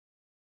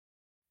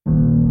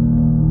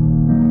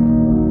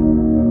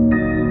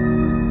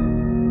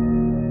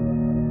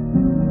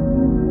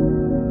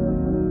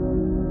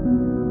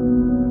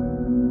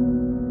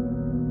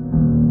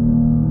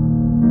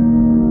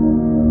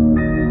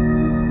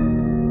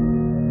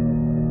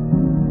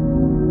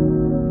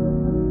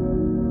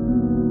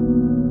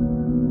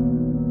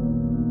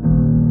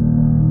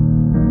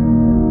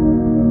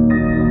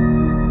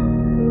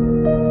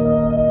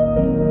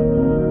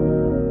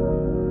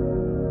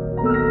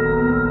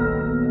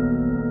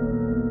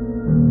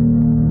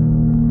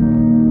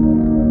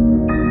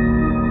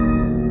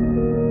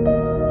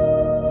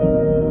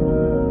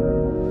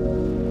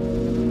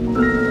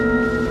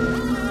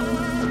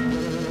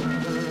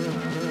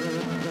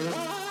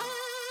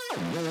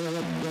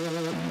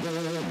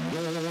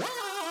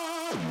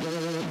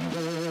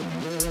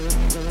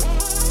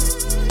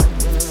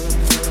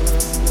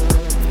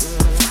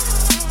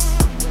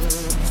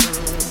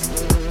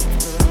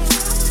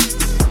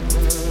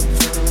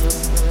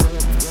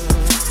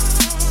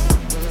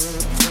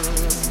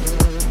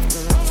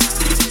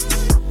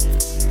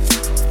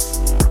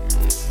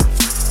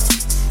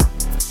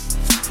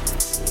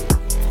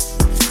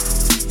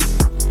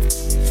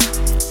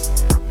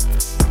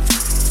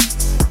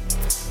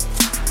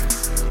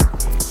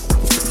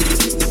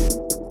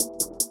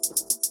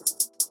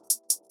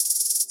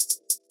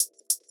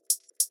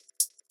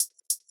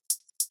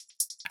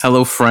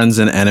Hello, friends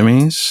and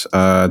enemies.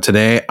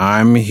 Today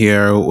I'm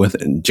here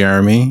with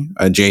Jeremy.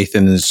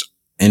 Jathan is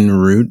en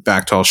route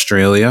back to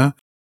Australia.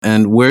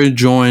 And we're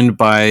joined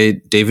by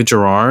David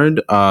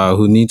Gerard,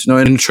 who needs no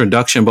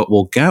introduction, but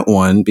will get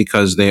one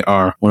because they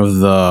are one of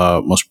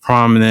the most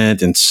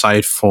prominent,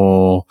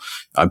 insightful,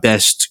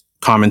 best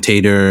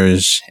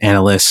commentators,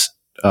 analysts,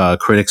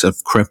 critics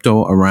of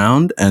crypto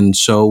around. And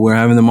so we're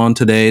having them on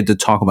today to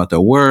talk about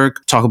their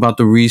work, talk about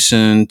the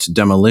recent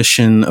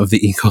demolition of the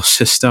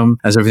ecosystem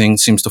as everything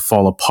seems to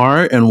fall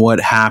apart and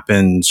what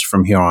happens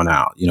from here on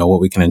out. You know,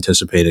 what we can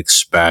anticipate,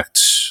 expect,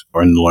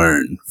 or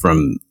learn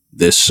from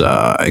this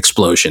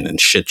explosion and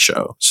shit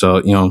show.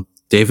 So,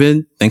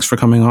 David, thanks for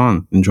coming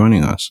on and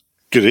joining us.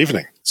 Good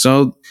evening.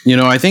 So,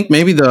 I think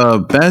maybe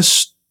the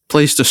best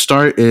place to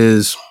start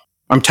is,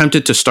 I'm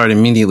tempted to start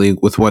immediately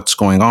with what's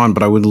going on,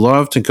 but I would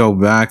love to go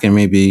back and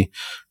maybe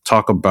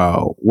talk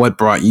about what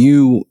brought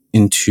you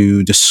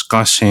into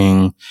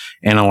discussing,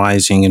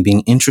 analyzing, and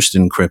being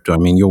interested in crypto. I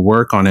mean, your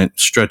work on it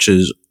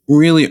stretches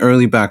really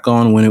early back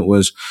on when it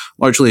was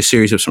largely a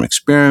series of some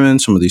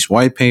experiments. Some of these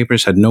white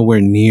papers had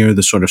nowhere near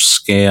the sort of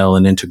scale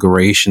and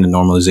integration and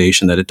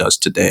normalization that it does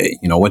today.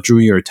 What drew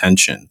your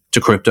attention to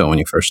crypto when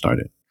you first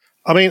started?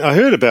 I mean, I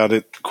heard about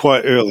it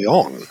quite early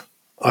on.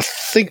 I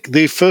think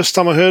the first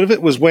time I heard of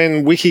it was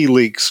when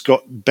WikiLeaks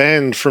got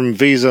banned from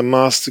Visa,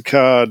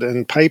 MasterCard,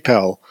 and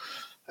PayPal,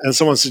 and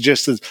someone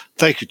suggested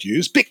they could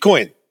use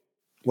Bitcoin.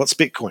 What's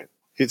Bitcoin?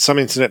 It's some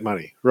internet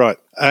money, right?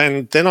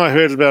 And then I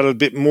heard about it a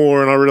bit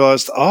more and I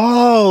realized,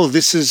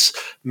 this is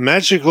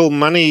magical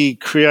money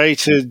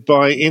created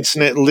by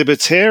internet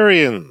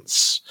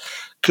libertarians.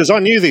 Because I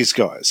knew these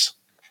guys.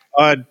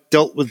 I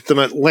dealt with them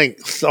at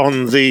length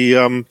on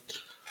the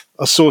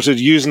assorted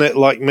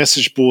Usenet-like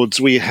message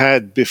boards we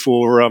had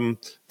before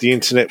the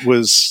internet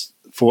was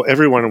for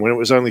everyone and when it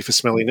was only for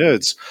smelly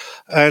nerds.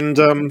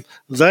 And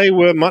they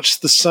were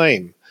much the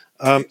same.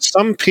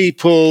 Some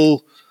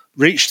people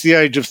reach the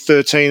age of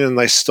 13 and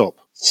they stop.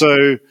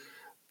 So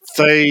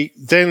they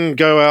then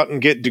go out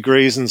and get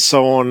degrees and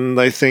so on. And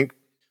they think,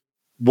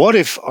 what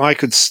if I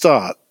could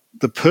start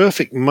the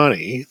perfect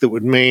money that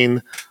would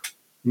mean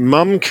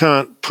mum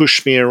can't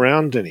push me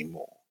around anymore?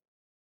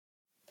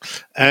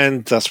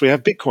 And thus we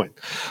have Bitcoin.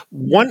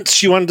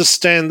 Once you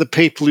understand the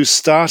people who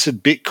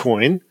started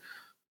Bitcoin,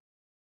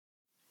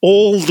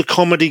 all the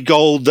comedy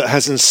gold that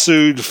has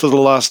ensued for the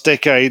last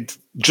decade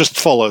just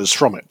follows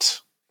from it.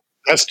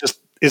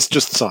 It's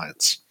just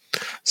science.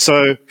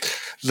 So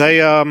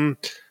they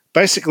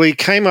basically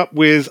came up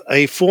with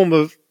a form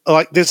of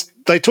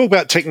they talk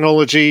about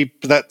technology,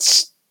 but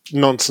that's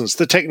nonsense.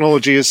 The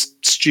technology is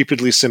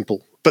stupidly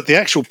simple. But the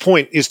actual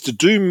point is to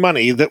do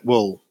money that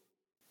will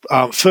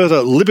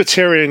further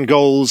libertarian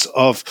goals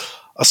of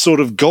a sort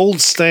of gold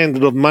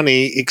standard of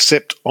money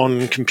except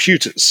on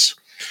computers.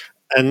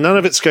 And none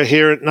of it's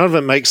coherent, none of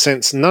it makes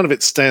sense, none of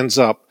it stands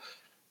up.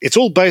 It's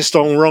all based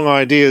on wrong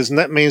ideas, and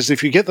that means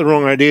if you get the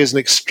wrong ideas and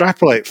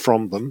extrapolate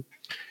from them,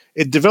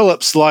 it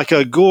develops like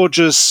a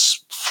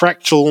gorgeous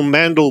fractal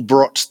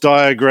Mandelbrot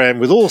diagram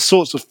with all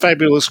sorts of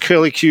fabulous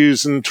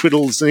curlicues and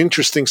twiddles and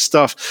interesting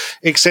stuff,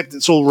 except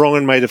it's all wrong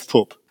and made of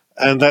poop.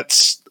 And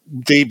that's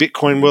the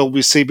Bitcoin world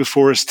we see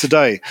before us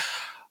today.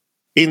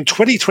 In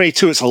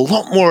 2022, it's a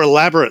lot more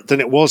elaborate than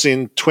it was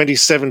in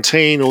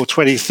 2017 or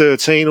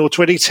 2013 or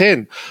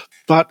 2010,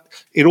 but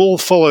it all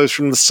follows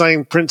from the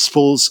same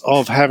principles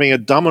of having a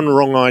dumb and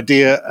wrong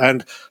idea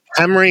and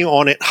hammering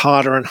on it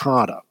harder and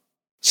harder.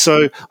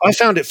 So I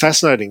found it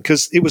fascinating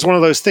because it was one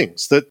of those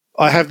things that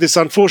I have this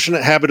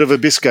unfortunate habit of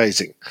abyss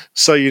gazing.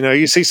 So,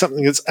 you see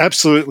something that's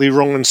absolutely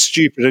wrong and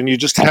stupid and you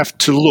just have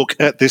to look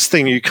at this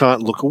thing. You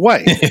can't look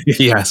away.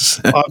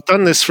 Yes. I've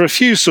done this for a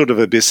few sort of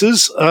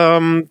abysses,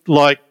 following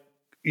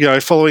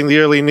the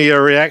early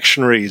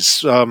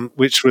neo-reactionaries,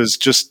 which was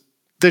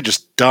they're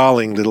just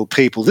darling little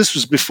people. This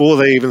was before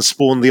they even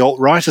spawned the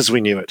alt-right as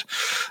we knew it.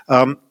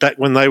 Back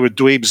when they were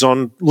dweebs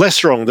on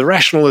Less Wrong, the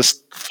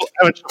rationalist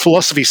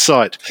philosophy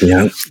site,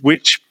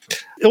 which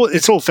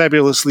it's all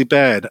fabulously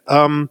bad.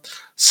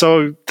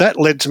 So that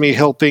led to me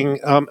helping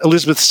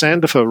Elizabeth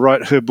Sandifer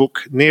write her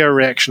book,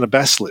 Neo-Reaction: A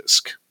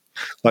Basilisk.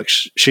 Like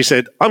she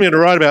said, I'm going to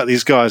write about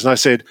these guys. And I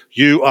said,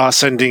 you are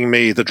sending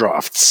me the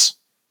drafts.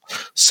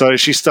 So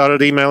she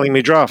started emailing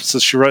me drafts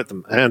as she wrote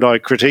them, and I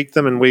critiqued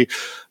them, and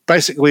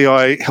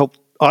I helped.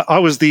 I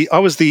was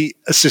the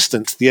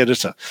assistant, the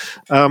editor,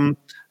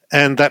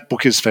 and that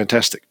book is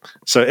fantastic.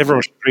 So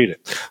everyone should read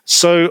it.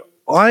 So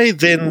I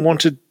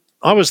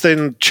was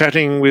then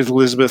chatting with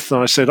Elizabeth,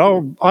 and I said,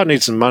 I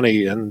need some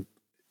money, and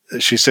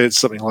she said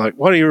something like,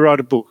 why don't you write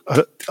a book?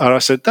 And I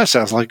said, that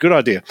sounds like a good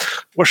idea.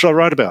 What should I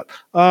write about?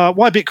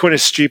 Why Bitcoin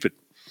is stupid.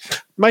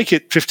 Make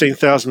it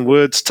 15,000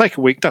 words. Take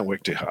a week. Don't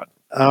work too hard.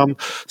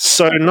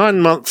 So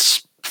 9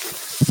 months,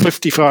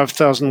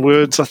 55,000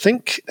 words, I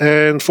think,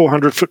 and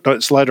 400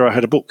 footnotes later, I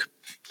had a book.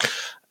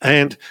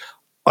 And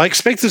I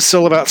expected to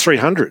sell about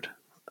 300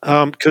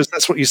 because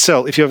that's what you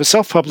sell. If you have a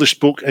self-published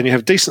book and you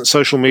have decent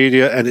social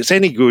media and it's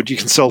any good, you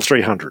can sell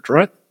 300,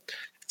 right?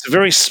 It's a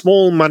very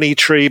small money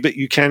tree, but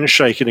you can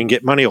shake it and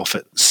get money off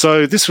it.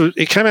 So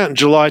it came out in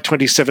July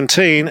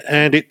 2017,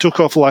 and it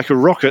took off like a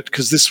rocket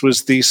because this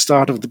was the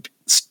start of the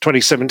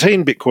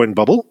 2017 Bitcoin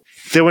bubble.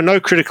 There were no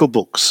critical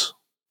books.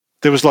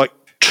 There was like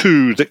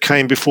 2 that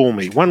came before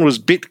me. One was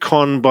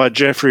Bitcon by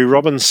Jeffrey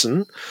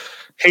Robinson.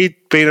 He'd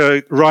been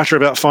a writer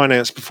about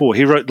finance before.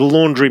 He wrote The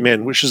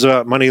Laundrymen, which is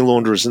about money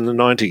launderers in the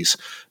 90s.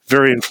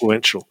 Very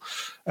influential.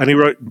 And he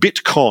wrote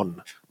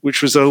Bitcon,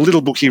 which was a little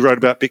book he wrote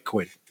about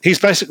Bitcoin. He's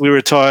basically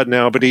retired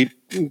now, but he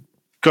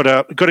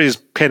got his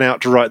pen out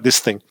to write this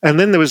thing. And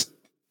then there was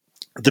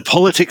The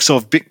Politics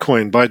of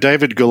Bitcoin by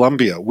David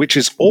Columbia, which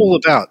is all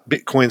about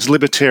Bitcoin's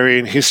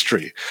libertarian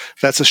history.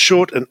 That's a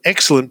short and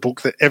excellent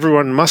book that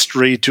everyone must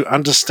read to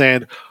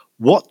understand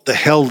what the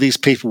hell these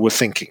people were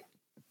thinking.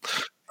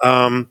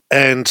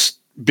 And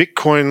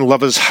Bitcoin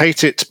lovers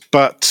hate it,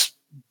 but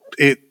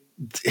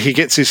he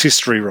gets his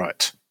history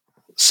right.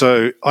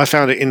 So I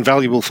found it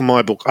invaluable for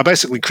my book. I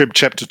basically cribbed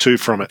chapter 2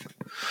 from it.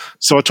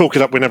 So I talk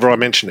it up whenever I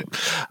mention it.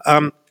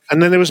 And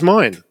then there was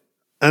mine.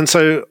 And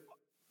so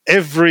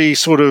every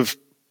sort of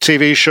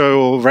TV show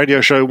or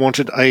radio show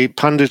wanted a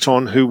pundit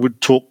on who would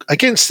talk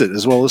against it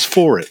as well as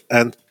for it.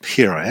 And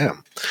here I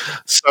am.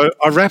 So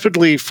I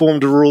rapidly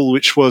formed a rule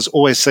which was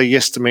always say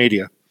yes to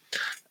media.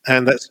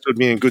 And that stood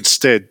me in good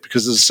stead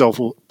because as a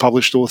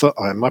self-published author,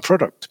 I am my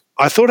product.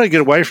 I thought I'd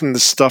get away from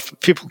this stuff.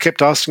 People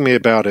kept asking me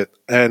about it.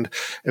 And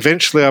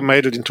eventually I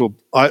made it into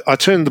I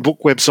turned the book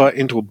website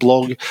into a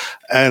blog.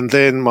 And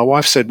then my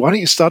wife said, why don't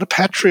you start a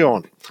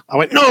Patreon? I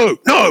went, no,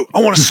 I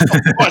want to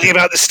stop writing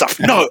about this stuff.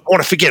 No, I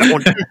want to forget. I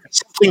want to do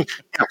something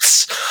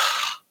else.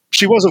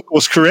 She was, of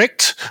course,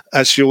 correct,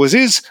 as she always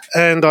is.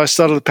 And I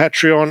started a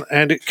Patreon,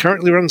 and it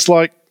currently runs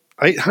like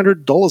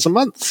 $800 a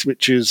month,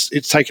 which is,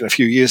 it's taken a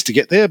few years to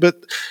get there,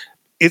 but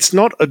it's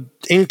not an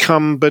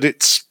income, but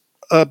it's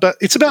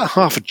about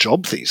half a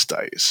job these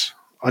days.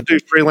 I do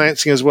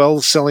freelancing as well,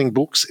 selling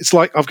books. It's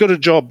like I've got a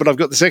job, but I've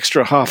got this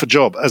extra half a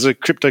job as a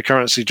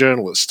cryptocurrency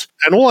journalist.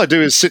 And all I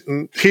do is sit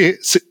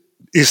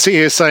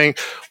here saying,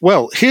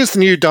 well, here's the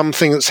new dumb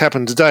thing that's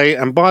happened today.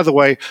 And by the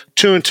way,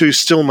 2 and 2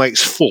 still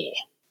makes 4.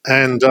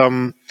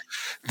 And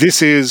this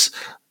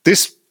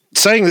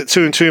saying that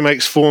 2 and 2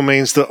 makes 4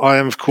 means that I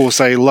am, of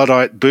course, a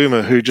Luddite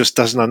boomer who just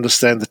doesn't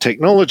understand the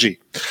technology.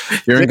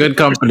 You're in good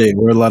company.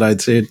 We're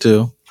Luddites here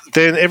too.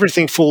 Then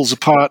everything falls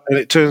apart, and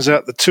it turns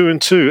out that 2 and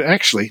 2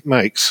 actually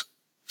makes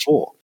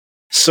 4.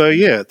 So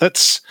yeah,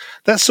 that's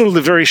sort of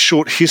the very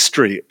short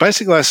history.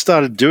 Basically, I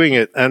started doing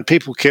it, and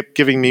people kept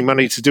giving me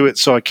money to do it,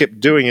 so I kept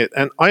doing it,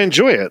 and I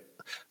enjoy it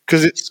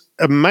because it's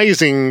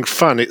amazing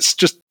fun. It's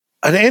just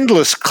an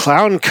endless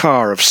clown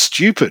car of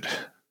stupid.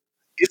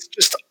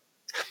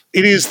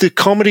 It is the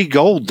comedy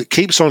gold that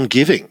keeps on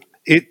giving.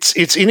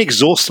 It's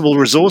inexhaustible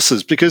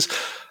resources because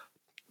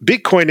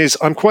Bitcoin is.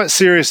 I'm quite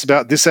serious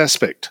about this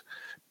aspect.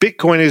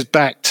 Bitcoin is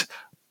backed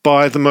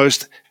by the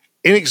most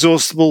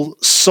inexhaustible,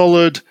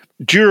 solid,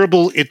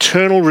 durable,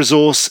 eternal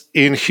resource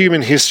in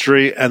human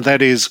history, and that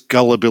is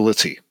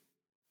gullibility.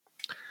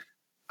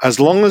 As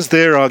long as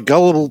there are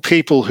gullible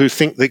people who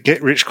think that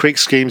get-rich-quick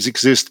schemes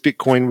exist,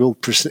 Bitcoin will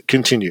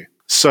continue.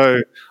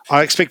 So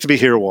I expect to be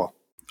here a while.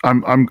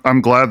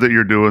 I'm glad that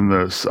you're doing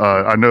this.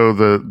 I know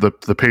the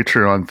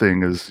Patreon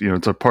thing is,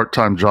 it's a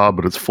part-time job,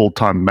 but it's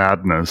full-time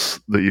madness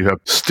that you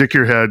have to stick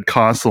your head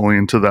constantly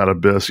into that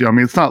abyss.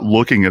 It's not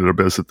looking at an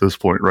abyss at this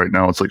point right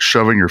now. It's like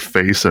shoving your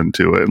face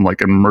into it and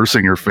like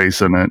immersing your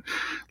face in it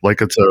like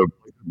it's a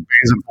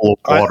basin full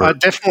of water. I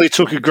definitely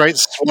took a great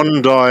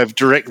swan dive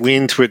directly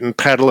into it and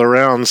paddle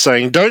around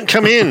saying, don't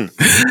come in.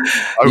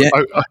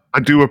 I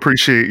do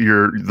appreciate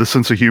the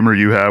sense of humor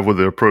you have with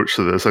the approach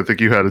to this. I think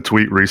you had a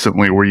tweet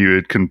recently where you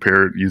had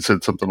compared, you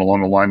said something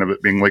along the line of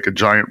it being like a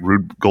giant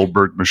Rube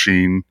Goldberg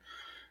machine,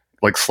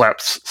 like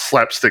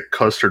slapstick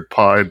custard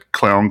pie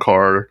clown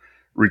car,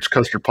 reach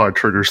custard pie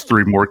triggers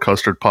 3 more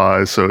custard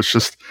pies. So it's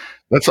just,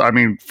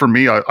 for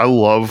me, I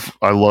love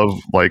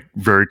like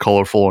very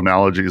colorful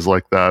analogies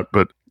like that.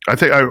 But I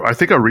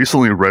think I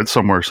recently read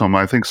somewhere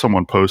I think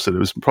someone posted, it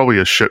was probably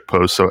a shit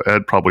post, so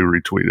Ed probably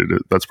retweeted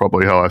it. That's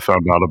probably how I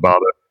found out about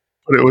it.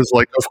 But it was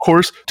like, of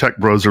course, tech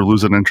bros are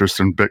losing interest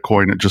in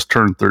Bitcoin. It just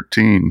turned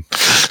 13.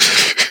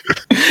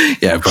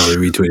 Yeah, I probably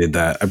retweeted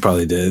that. I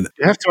probably did.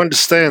 You have to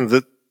understand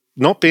that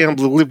not being able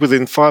to live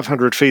within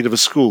 500 feet of a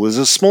school is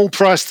a small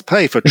price to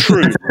pay for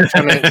true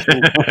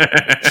financial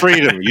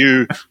freedom.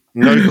 You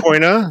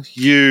no-coiner,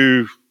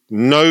 you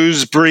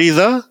nose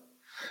breather,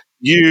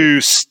 you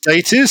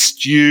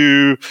statist,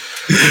 you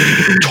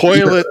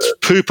toilet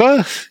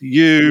pooper,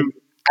 you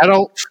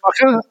adult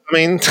fucker.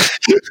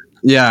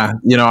 Yeah,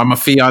 I'm a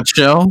fiat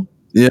shell,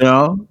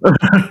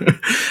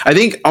 I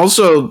think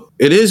also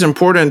it is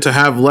important to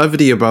have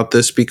levity about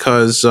this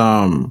because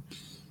a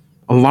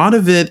lot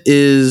of it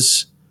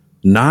is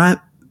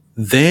not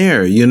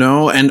there,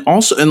 and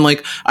also, and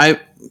like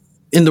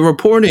in the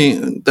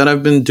reporting that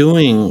I've been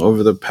doing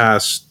over the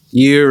past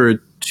year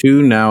or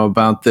two now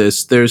about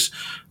this, there's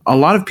a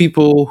lot of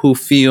people who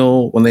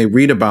feel when they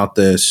read about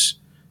this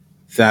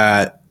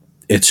that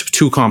it's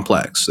too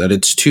complex, that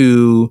it's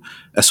too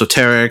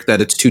esoteric, that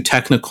it's too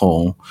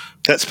technical.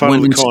 That's part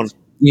of the con.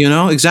 You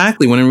know,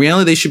 exactly. When in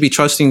reality, they should be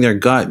trusting their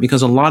gut,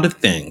 because a lot of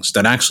things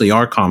that actually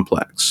are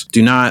complex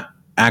do not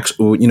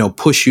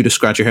push you to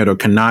scratch your head or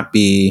cannot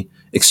be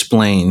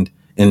explained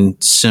in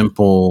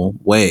simple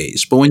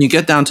ways. But when you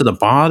get down to the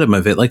bottom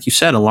of it, like you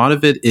said, a lot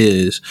of it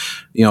is,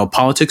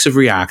 politics of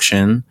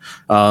reaction,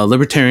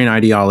 libertarian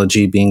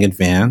ideology being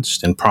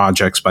advanced, and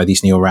projects by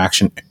these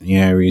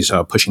neo-reactionaries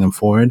pushing them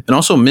forward, and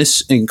also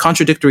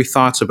contradictory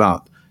thoughts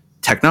about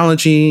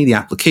technology, the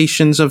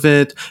applications of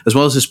it, as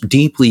well as this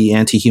deeply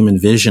anti-human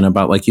vision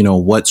about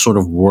what sort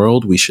of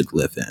world we should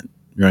live in.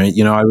 Right.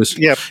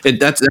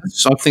 That's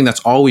something that's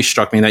always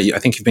struck me, that I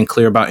think you've been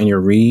clear about in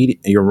your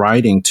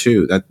writing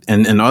too, that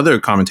and other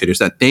commentators,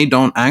 that they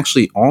don't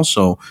actually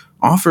also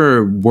offer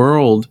a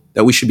world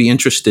that we should be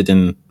interested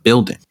in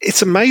building.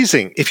 It's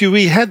amazing. If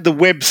we had the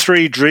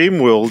Web3 dream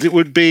world, it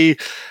would be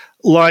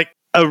like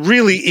a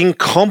really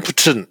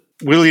incompetent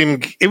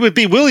it would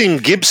be William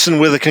Gibson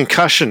with a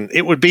concussion.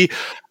 It would be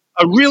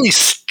a really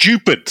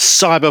stupid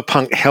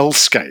cyberpunk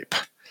hellscape.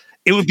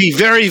 It would be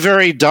very,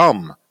 very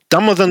dumb.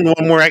 Dumber than the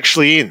one we're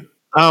actually in.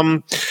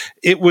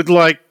 It would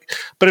but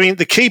I mean,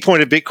 the key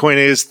point of Bitcoin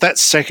is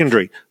that's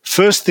secondary.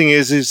 First thing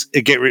is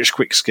a get rich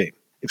quick scheme.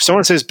 If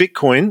someone says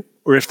Bitcoin,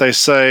 or if they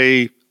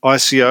say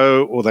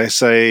ICO, or they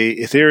say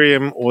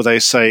Ethereum, or they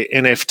say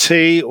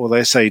NFT, or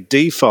they say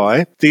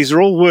DeFi, these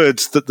are all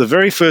words that the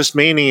very first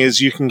meaning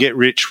is you can get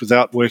rich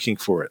without working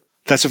for it.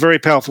 That's a very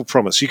powerful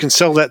promise. You can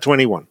sell that to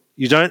anyone.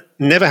 You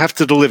never have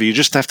to deliver. You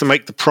just have to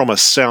make the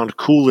promise sound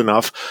cool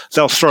enough.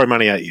 They'll throw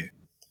money at you.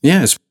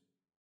 Yes.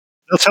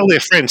 They'll tell their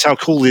friends how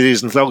cool it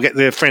is, and they'll get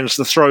their friends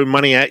to throw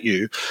money at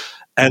you.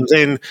 And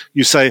then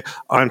you say,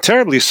 I'm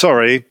terribly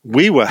sorry,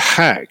 we were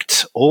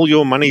hacked. All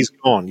your money's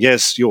gone.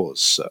 Yes,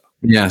 yours, sir.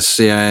 Yes,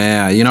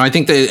 yeah. I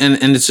think that,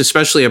 and it's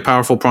especially a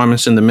powerful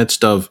promise in the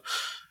midst of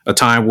a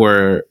time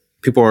where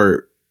people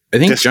are, I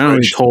think,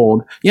 generally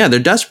told, they're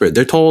desperate.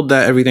 They're told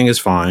that everything is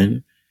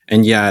fine,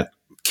 and yet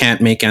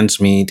can't make ends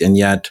meet, and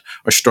yet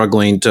are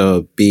struggling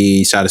to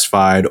be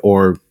satisfied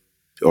or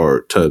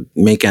to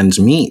make ends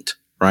meet,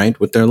 right,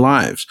 with their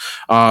lives.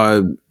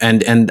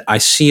 And I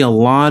see a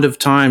lot of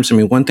times,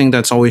 one thing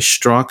that's always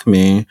struck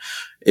me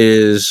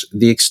is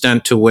the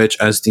extent to which,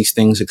 as these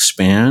things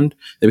expand,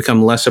 they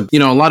become less of,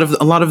 a lot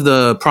of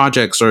the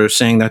projects are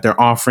saying that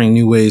they're offering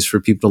new ways for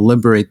people to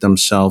liberate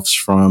themselves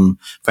from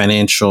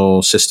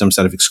financial systems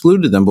that have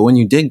excluded them. But when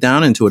you dig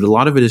down into it, a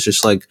lot of it is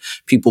just like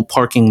people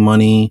parking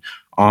money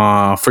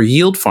for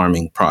yield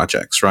farming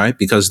projects, right?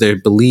 Because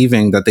they're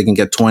believing that they can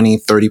get 20,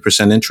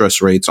 30%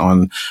 interest rates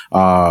on,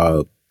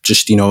 a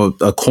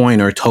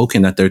coin or a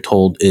token that they're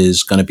told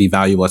is going to be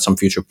valuable at some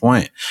future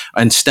point,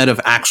 instead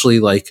of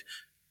actually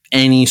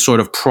any sort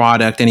of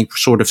product, any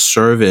sort of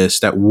service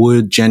that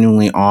would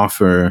genuinely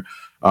offer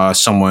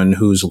someone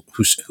who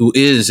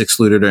is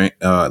excluded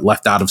or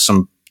left out of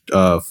some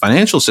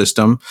financial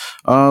system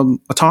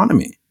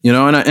autonomy.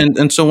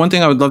 And so one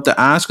thing I would love to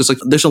ask is,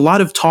 there's a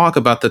lot of talk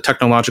about the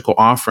technological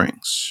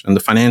offerings and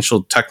the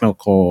financial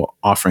technical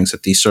offerings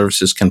that these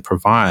services can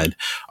provide.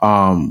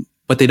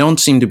 But they don't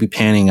seem to be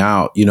panning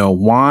out.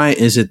 Why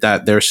is it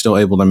that they're still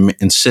able to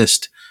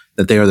insist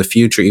that they are the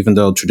future, even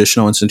though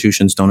traditional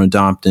institutions don't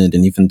adopt it,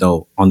 and even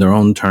though on their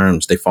own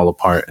terms they fall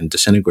apart and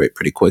disintegrate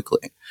pretty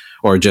quickly,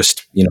 or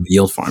just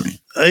yield farming?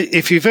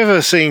 If you've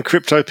ever seen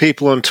crypto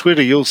people on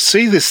Twitter, you'll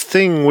see this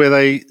thing where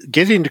they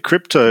get into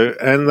crypto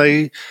and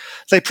they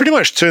pretty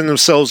much turn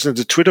themselves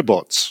into Twitter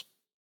bots.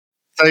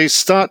 They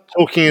start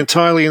talking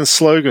entirely in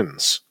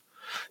slogans,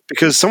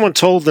 because someone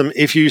told them,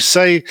 if you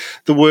say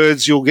the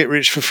words, you'll get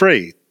rich for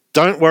free.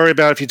 Don't worry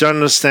about if you don't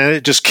understand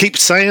it. Just keep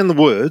saying the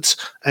words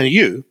and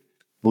you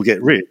will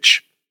get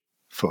rich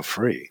for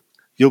free.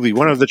 You'll be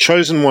one of the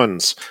chosen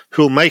ones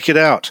who'll make it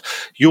out.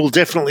 You'll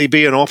definitely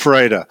be an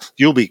operator.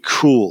 You'll be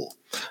cool.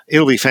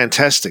 It'll be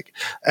fantastic.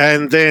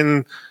 And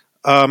then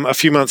a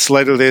few months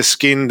later, they're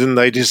skinned and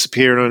they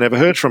disappear and are never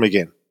heard from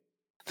again.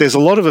 There's a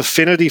lot of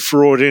affinity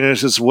fraud in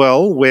it as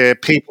well, where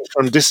people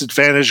from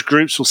disadvantaged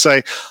groups will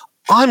say,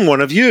 I'm one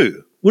of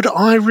you. Would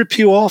I rip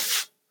you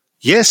off?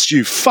 Yes,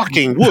 you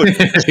fucking would.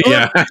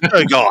 Yeah.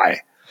 A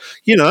guy.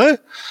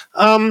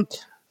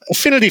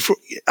 Affinity for,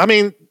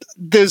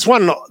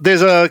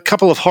 there's a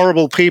couple of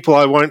horrible people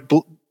I won't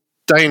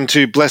deign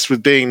to bless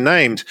with being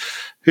named,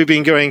 who've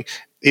been going,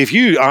 if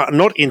you are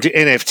not into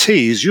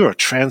NFTs, you're a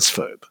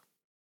transphobe.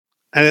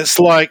 And it's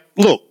like,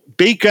 look,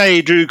 be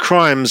gay, do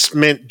crimes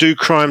meant do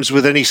crimes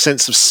with any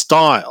sense of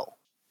style.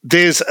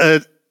 There's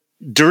a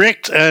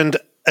direct and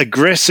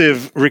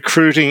aggressive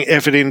recruiting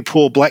effort in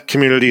poor black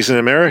communities in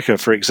America,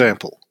 for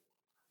example.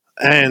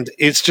 And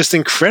it's just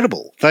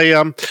incredible. They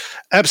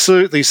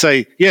absolutely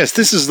say, yes,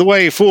 this is the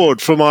way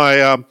forward for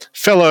my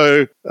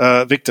fellow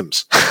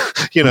victims,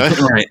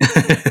 Right.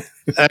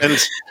 And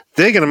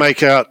they're going to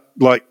make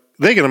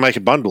a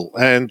bundle,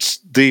 and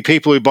the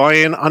people who buy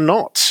in are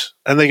not,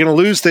 and they're going to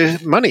lose their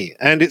money,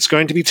 and it's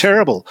going to be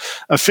terrible.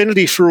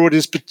 Affinity fraud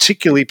is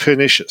particularly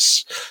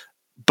pernicious.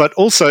 But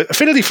also,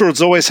 affinity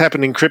fraud's always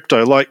happened in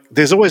crypto. Like,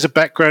 there's always a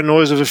background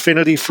noise of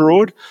affinity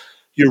fraud.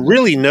 You're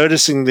really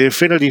noticing the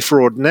affinity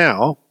fraud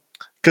now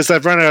because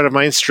they've run out of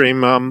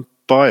mainstream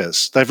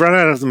buyers. They've run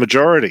out of the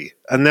majority,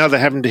 and now they're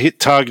having to hit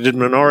targeted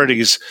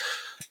minorities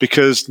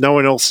because no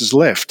one else is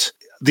left.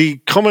 The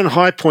common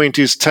high point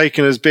is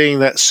taken as being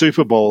that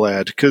Super Bowl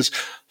ad, because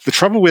the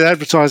trouble with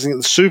advertising at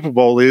the Super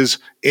Bowl is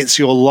it's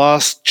your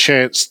last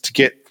chance to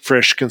get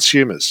fresh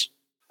consumers.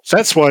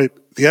 That's why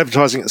the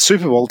advertising at the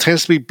Super Bowl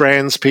tends to be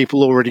brands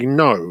people already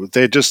know.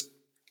 They're just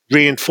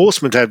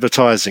reinforcement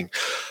advertising.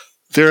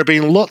 There have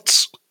been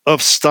lots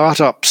of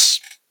startups,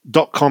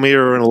 .com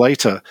era and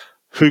later,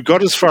 who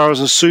got as far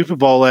as a Super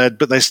Bowl ad,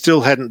 but they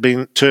still hadn't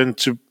been turned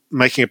to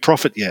making a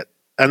profit yet,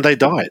 and they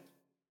died.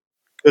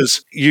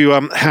 Because you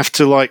have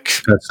to like...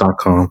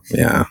 Pets.com,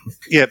 yeah.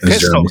 Yeah,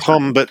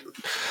 pets.com, but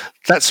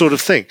that sort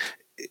of thing.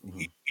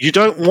 You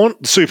don't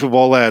want the Super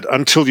Bowl ad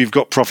until you've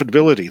got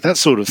profitability, that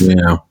sort of thing.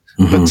 Yeah.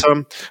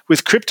 Mm-hmm. But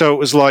with crypto, it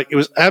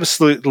was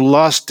absolute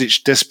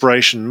last-ditch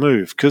desperation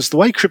move, because the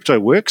way crypto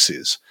works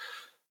is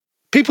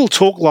people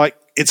talk like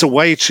it's a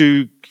way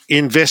to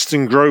invest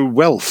and grow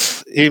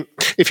wealth.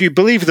 If you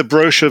believe the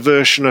brochure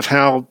version of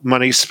how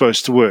money's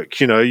supposed to work,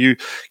 you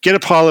get a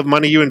pile of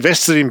money, you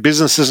invest it in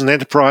businesses and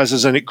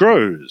enterprises, and it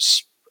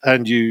grows,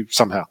 and you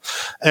somehow.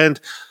 And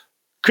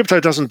crypto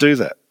doesn't do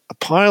that. A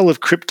pile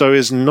of crypto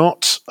is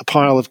not a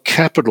pile of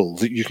capital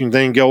that you can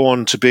then go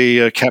on to be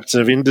a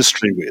captain of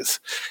industry with.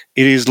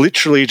 It is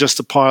literally just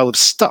a pile of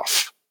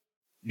stuff.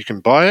 You can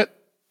buy it,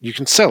 you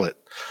can sell it.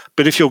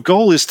 But if your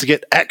goal is to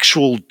get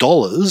actual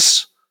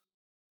dollars,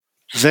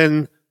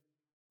 then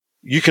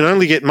you can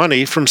only get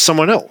money from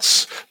someone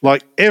else.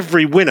 Like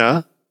every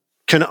dollar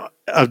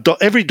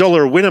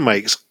a winner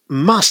makes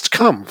must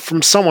come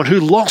from someone who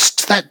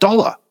lost that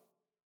dollar.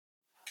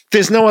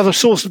 There's no other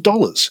source of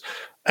dollars.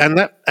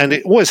 And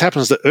it always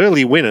happens that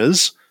early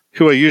winners,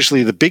 who are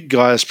usually the big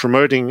guys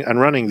promoting and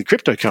running the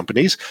crypto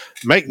companies,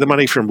 make the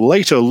money from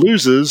later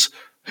losers,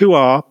 who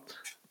are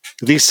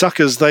these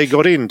suckers they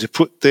got in to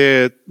put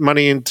their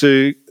money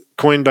into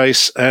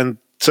Coinbase, and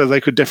so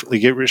they could definitely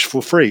get rich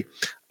for free.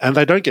 And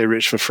they don't get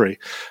rich for free.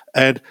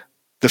 And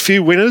the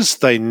few winners,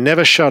 they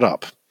never shut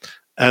up.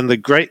 And the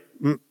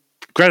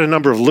greater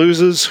number of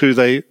losers who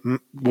they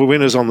were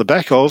winners on the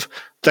back of,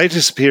 they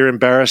disappear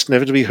embarrassed,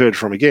 never to be heard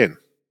from again.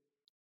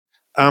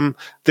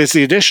 There's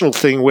the additional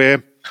thing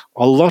where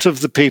a lot of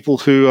the people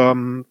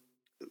who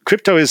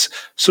crypto is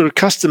sort of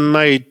custom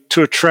made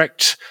to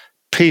attract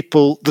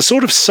people, the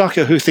sort of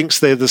sucker who thinks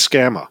they're the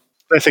scammer.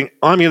 They think,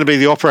 I'm going to be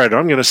the operator.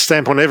 I'm going to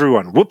stamp on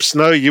everyone. Whoops,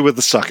 no, you were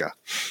the sucker.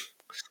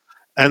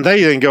 And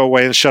they then go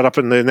away and shut up,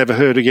 and they're never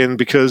heard again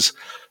because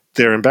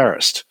they're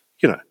embarrassed.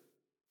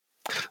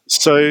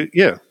 So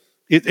yeah,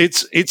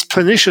 it's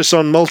pernicious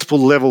on multiple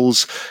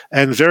levels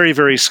and very,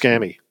 very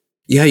scammy.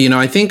 Yeah,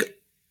 I think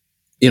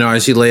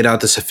as you laid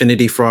out this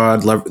affinity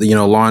fraud,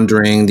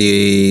 laundering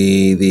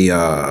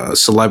the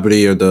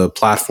celebrity or the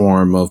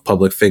platform of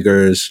public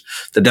figures,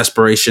 the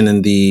desperation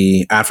in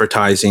the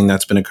advertising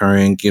that's been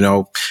occurring,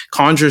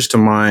 conjures to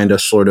mind a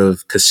sort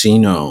of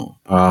casino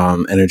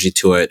energy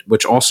to it,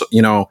 which also,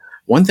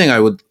 one thing I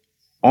would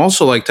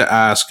also like to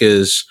ask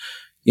is,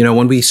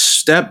 when we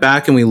step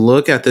back and we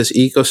look at this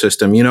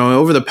ecosystem,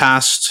 over the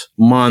past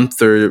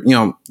month or,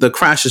 the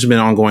crash has been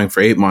ongoing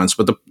for 8 months,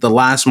 but the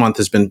last month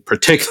has been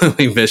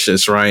particularly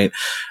vicious, right?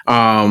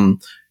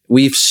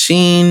 We've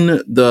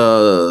seen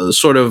the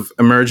sort of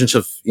emergence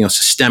of,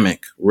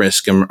 systemic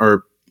risk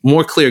or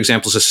more clear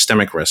examples of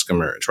systemic risk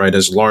emerge, right?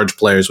 As large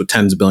players with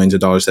tens of billions of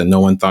dollars that no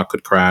one thought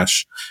could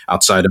crash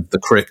outside of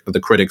the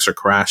critics are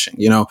crashing.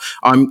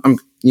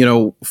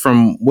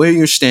 From where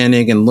you're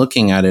standing and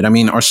looking at it,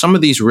 are some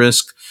of these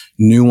risks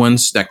new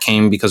ones that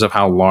came because of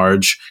how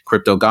large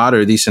crypto got,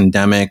 or are these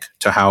endemic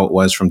to how it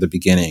was from the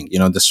beginning?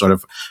 This sort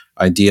of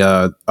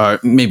idea,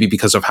 maybe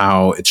because of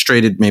how it's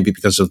traded, maybe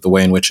because of the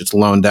way in which it's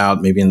loaned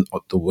out, maybe in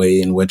the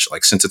way in which,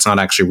 since it's not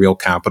actually real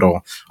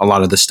capital, a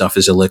lot of this stuff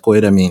is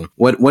illiquid.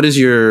 What is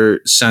your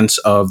sense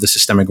of the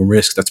systemic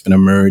risk that's been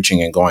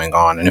emerging and going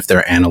on, and if there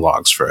are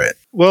analogs for it?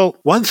 Well,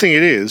 one thing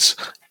it is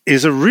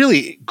a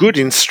really good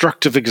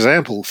instructive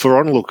example for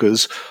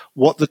onlookers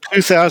what the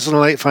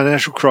 2008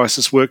 financial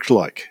crisis worked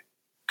like.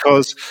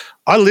 Because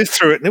I lived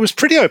through it, and it was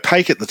pretty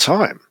opaque at the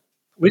time.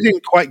 We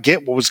didn't quite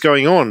get what was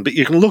going on, but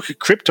you can look at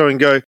crypto and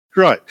go,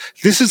 right,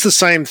 this is the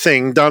same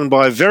thing done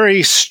by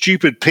very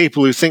stupid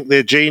people who think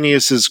they're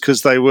geniuses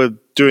because they were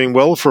doing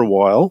well for a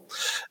while,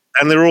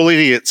 and they're all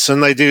idiots,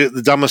 and they did it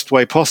the dumbest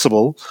way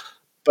possible.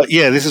 But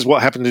yeah, this is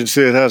what happened in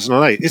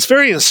 2008. It's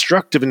very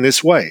instructive in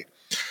this way.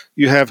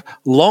 You have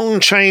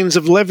long chains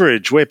of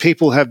leverage where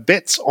people have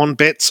bets on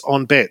bets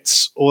on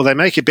bets, or they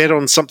make a bet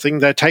on something,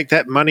 they take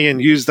that money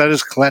and use that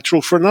as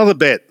collateral for another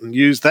bet, and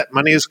use that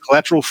money as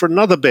collateral for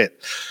another bet.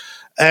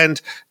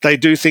 And they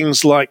do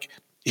things like,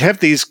 you have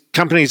these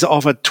companies that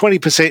offer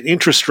 20%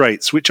 interest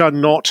rates, which are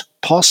not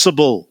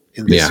possible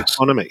in this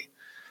economy.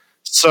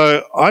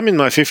 So I'm in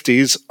my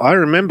 50s. I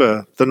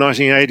remember the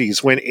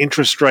 1980s when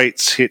interest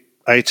rates hit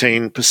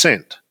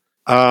 18%.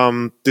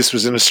 This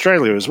was in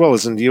Australia as well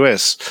as in the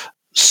US.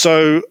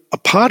 So a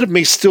part of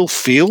me still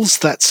feels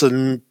that's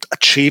an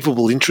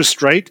achievable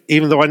interest rate,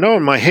 even though I know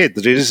in my head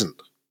that it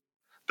isn't.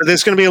 But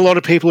there's going to be a lot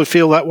of people who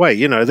feel that way.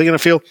 You know, they're going to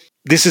feel,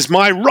 this is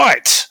my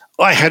right.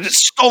 I had it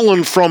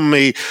stolen from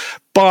me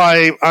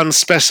by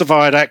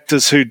unspecified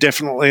actors who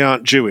definitely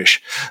aren't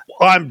Jewish.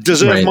 I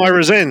deserve my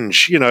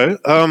revenge, you know.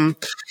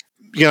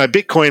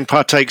 Bitcoin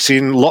partakes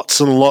in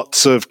lots and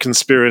lots of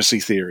conspiracy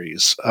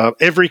theories.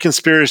 Every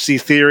conspiracy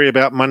theory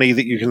about money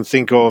that you can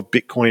think of,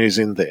 Bitcoin is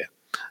in there,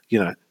 you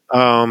know,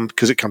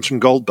 because it comes from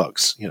gold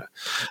bugs, you know.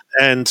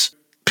 And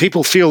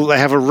people feel they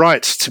have a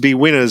right to be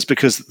winners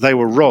because they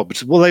were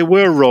robbed. Well, they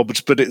were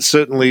robbed, but it's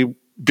certainly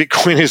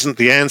Bitcoin isn't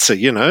the answer,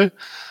 you know.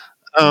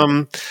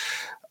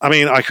 I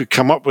mean, I could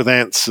come up with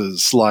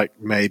answers like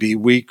maybe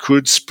we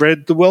could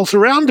spread the wealth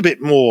around a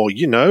bit more.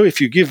 You know, if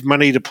you give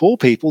money to poor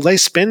people, they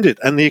spend it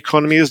and the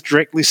economy is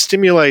directly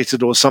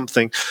stimulated or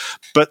something.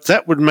 But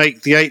that would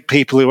make the 8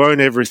 people who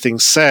own everything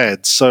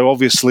sad. So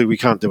obviously we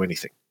can't do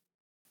anything.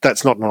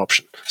 That's not an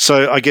option.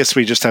 So I guess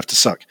we just have to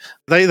suck.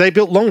 They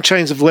built long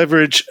chains of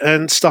leverage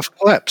and stuff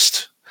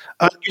collapsed.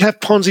 You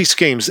have Ponzi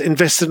schemes,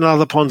 invested in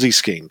other Ponzi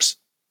schemes.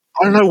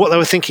 I don't know what they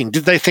were thinking.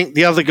 Did they think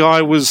the other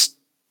guy was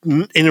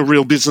in a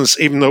real business,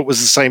 even though it was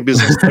the same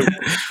business?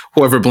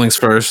 Whoever blinks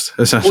first,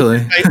 essentially.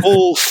 They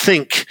all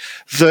think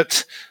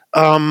that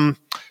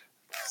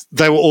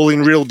they were all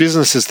in real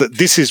businesses, that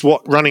this is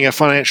what running a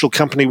financial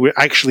company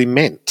actually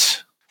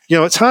meant. You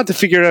know, it's hard to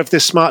figure out if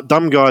they're smart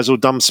dumb guys or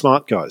dumb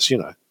smart guys, you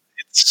know.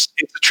 It's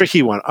a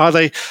tricky one. Are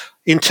they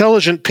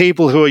intelligent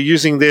people who are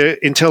using their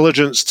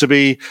intelligence to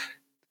be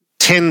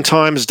 10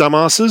 times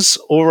dumbasses,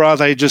 or are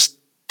they just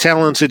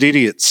talented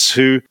idiots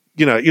who,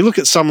 you know, you look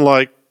at some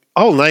like,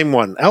 I'll name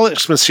one,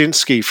 Alex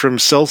Mashinsky from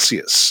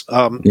Celsius,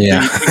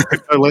 the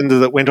crypto lender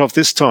that went off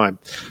this time.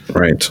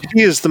 Right.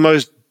 He is the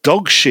most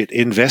dogshit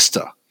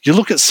investor. You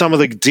look at some of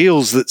the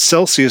deals that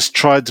Celsius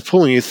tried to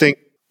pull and you think,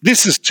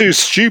 this is too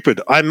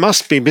stupid. I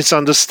must be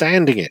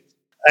misunderstanding it.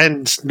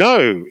 And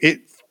no,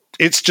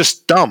 it's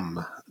just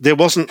dumb. There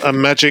wasn't a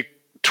magic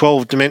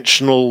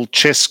 12-dimensional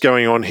chess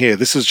going on here.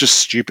 This is just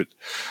stupid.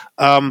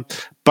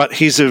 But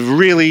he's a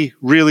really,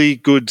 really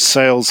good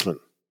salesman.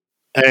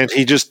 And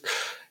you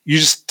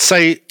just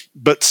say,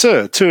 but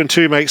sir, 2 and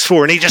 2 makes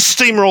 4, and he just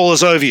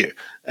steamrollers over you.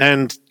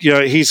 And, you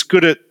know, he's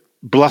good at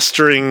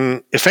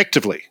blustering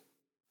effectively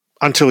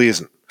until he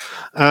isn't.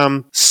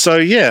 So,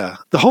 yeah,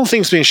 the whole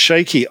thing's been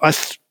shaky.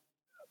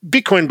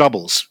 Bitcoin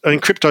bubbles. I mean,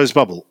 crypto's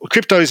bubble.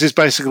 Crypto's is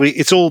basically,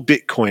 it's all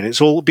Bitcoin. It's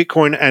all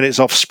Bitcoin and its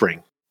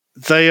offspring.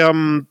 They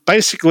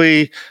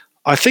basically,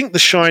 I think the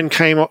shine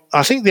came up,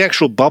 I think the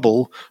actual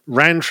bubble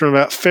ran from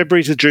about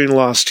February to June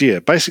last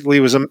year. Basically,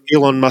 it was an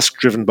Elon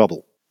Musk-driven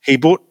bubble. He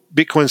bought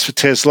Bitcoins for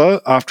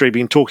Tesla after he'd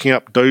been talking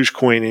up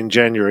Dogecoin in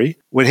January.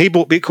 When he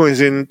bought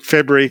Bitcoins in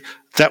February,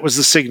 that was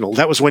the signal.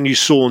 That was when you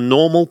saw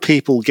normal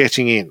people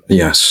getting in.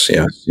 Yes.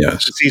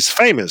 He's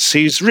famous.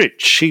 He's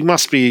rich. He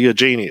must be a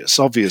genius,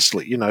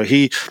 obviously. You know,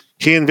 he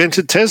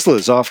invented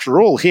Teslas,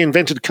 after all. He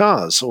invented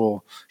cars,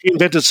 or he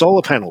invented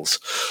solar panels.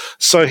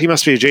 So he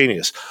must be a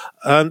genius.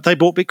 And they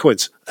bought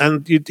Bitcoins.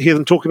 And you'd hear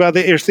them talk about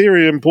their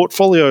Ethereum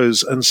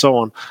portfolios and so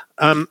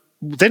on.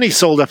 Then he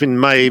sold up in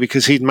May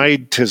because he'd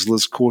made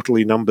Tesla's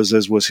quarterly numbers,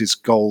 as was his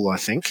goal, I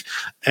think.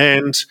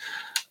 And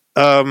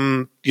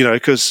you know,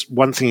 because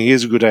one thing he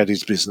is good at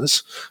is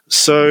business.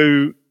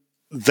 So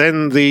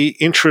then the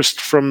interest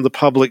from the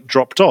public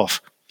dropped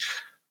off.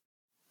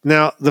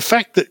 Now, the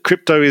fact that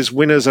crypto is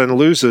winners and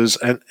losers,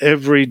 and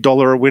every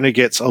dollar a winner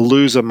gets, a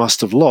loser must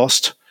have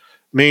lost,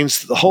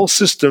 means that the whole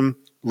system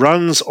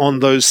runs on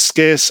those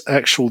scarce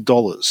actual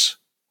dollars.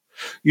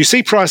 You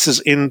see prices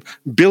in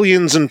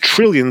billions and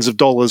trillions of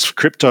dollars for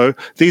crypto.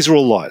 These are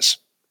all lies.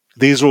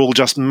 These are all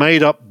just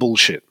made up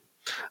bullshit.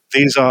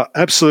 These are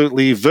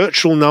absolutely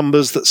virtual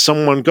numbers that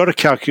someone got a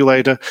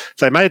calculator,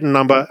 they made a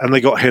number, and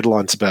they got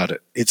headlines about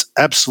it. It's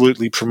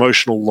absolutely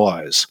promotional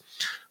lies.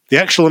 The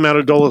actual amount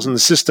of dollars in the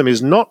system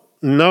is not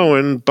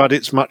known, but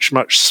it's much,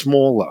 much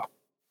smaller.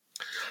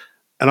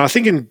 And I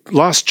think in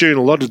last June,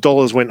 a lot of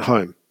dollars went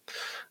home,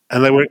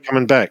 and they weren't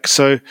coming back.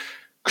 So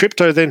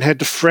crypto then had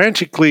to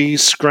frantically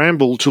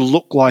scramble to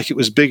look like it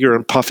was bigger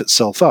and puff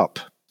itself up.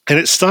 And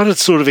it started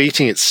sort of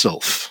eating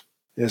itself.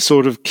 A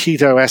sort of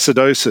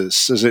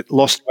ketoacidosis as it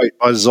lost weight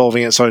by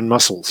dissolving its own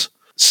muscles.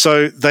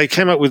 So they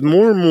came up with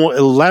more and more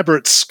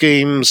elaborate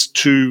schemes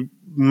to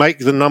make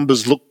the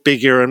numbers look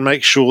bigger and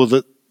make sure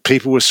that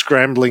people were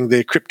scrambling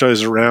their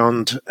cryptos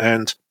around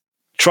and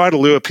try to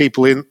lure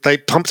people in. They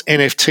pumped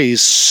NFTs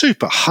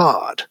super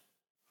hard,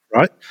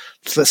 right?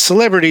 The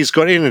celebrities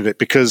got in it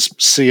because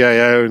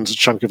CAA owns a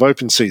chunk of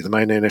OpenSea, the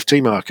main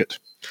NFT market.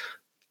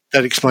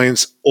 That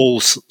explains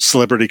all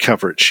celebrity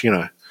coverage, you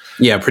know.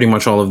 Yeah, pretty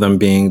much all of them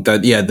being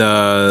that. Yeah,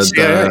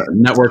 the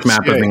network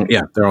map of thing.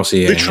 Yeah, they're all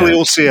CAA. Literally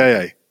all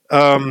CAA.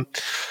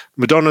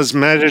 Madonna's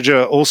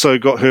manager also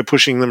got her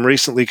pushing them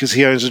recently because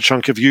he owns a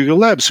chunk of Yuga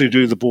Labs, who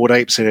do the Bored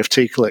Apes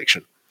NFT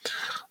collection.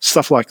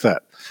 Stuff like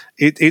that.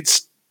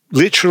 It's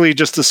literally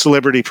just a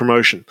celebrity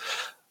promotion.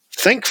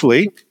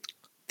 Thankfully,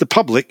 the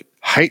public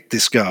hate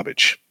this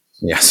garbage.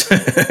 Yes.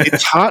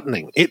 It's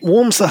heartening. It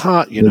warms the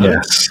heart, you know.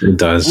 Yes, it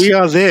does. We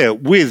are there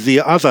with the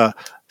other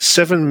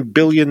 7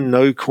 billion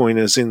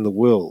no-coiners in the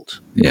world.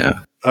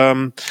 Yeah.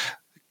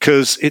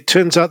 Because it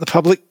turns out the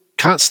public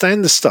can't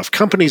stand this stuff.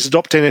 Companies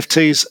adopt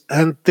NFTs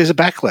and there's a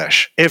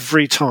backlash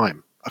every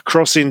time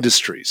across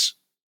industries.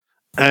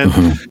 And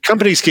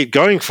companies keep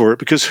going for it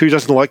because who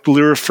doesn't like the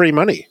lure of free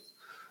money?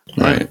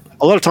 Right.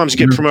 A lot of times you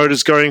get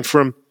promoters going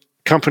from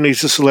company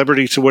to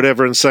celebrity to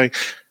whatever and saying,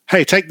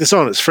 hey, take this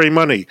on, it's free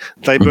money.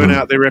 They burn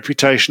out their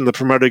reputation, the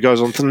promoter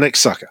goes on to the next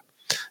sucker.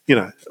 You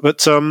know,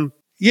 but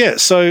yeah,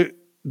 so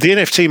the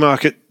NFT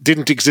market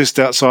didn't exist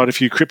outside a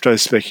few crypto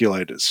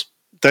speculators.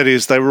 That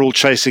is, they were all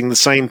chasing the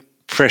same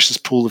precious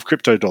pool of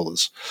crypto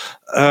dollars.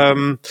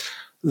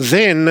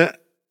 Then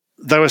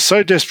they were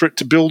so desperate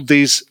to build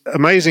these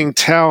amazing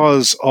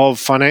towers of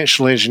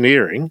financial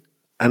engineering,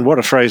 and what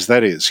a phrase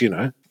that is, you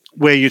know,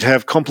 where you'd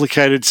have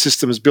complicated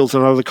systems built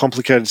on other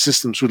complicated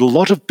systems with a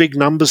lot of big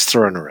numbers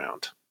thrown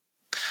around,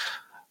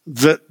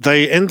 that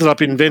they ended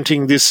up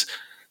inventing this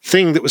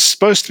thing that was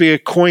supposed to be a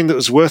coin that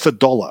was worth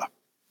 $1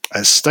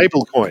 as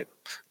stable coin,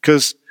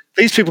 because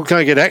these people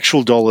can't get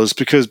actual dollars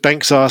because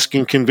banks ask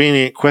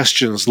inconvenient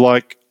questions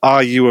like,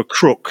 are you a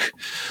crook?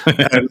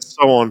 And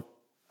so on.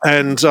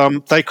 And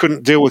they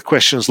couldn't deal with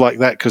questions like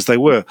that because they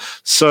were.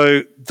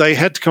 So they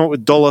had to come up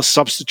with dollar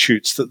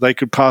substitutes that they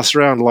could pass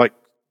around, like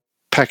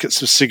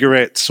packets of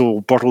cigarettes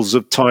or bottles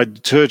of Tide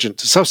detergent,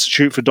 to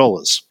substitute for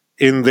dollars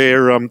in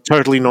their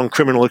totally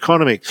non-criminal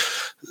economy.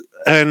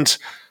 And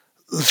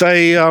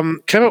they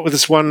came up with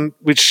this one,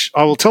 which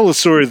I will tell the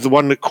story of the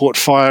one that caught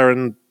fire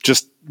and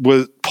just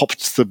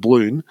popped the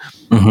balloon.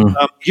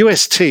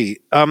 UST.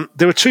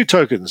 There were two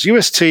tokens,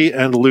 UST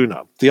and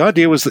Luna. The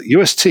idea was that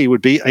UST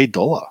would be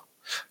 $1.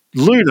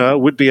 Luna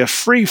would be a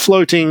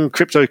free-floating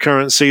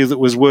cryptocurrency that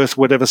was worth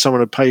whatever someone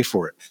would pay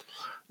for it.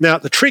 Now,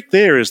 the trick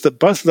there is that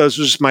both of those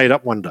were just made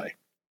up one day.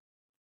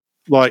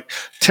 Like,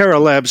 Terra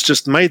Labs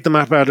just made them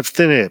up out of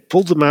thin air,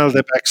 pulled them out of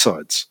their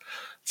backsides.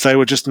 They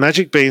were just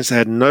magic beans. They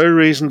had no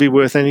reason to be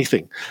worth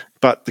anything.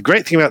 But the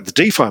great thing about the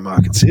DeFi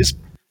markets is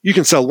you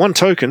can sell one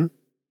token,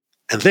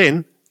 and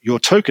then your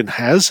token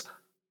has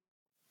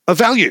a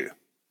value.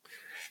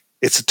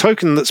 It's a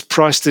token that's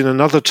priced in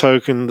another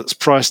token that's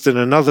priced in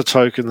another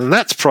token, and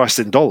that's priced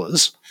in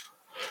dollars,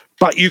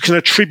 but you can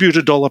attribute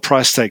a dollar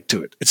price tag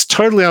to it. It's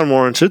totally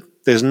unwarranted.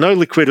 There's no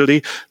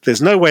liquidity.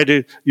 There's no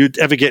way you'd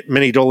ever get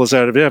many dollars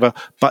out of it ever,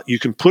 but you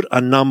can put a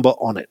number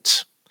on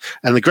it.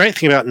 And the great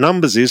thing about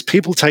numbers is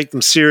people take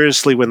them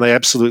seriously when they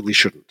absolutely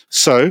shouldn't.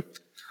 So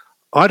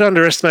I'd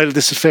underestimated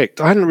this effect.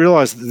 I hadn't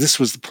realized that this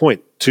was the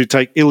point, to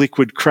take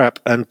illiquid crap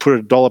and put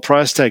a dollar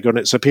price tag on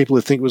it so people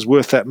would think it was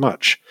worth that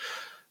much.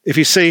 If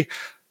you see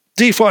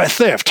DeFi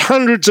theft,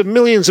 hundreds of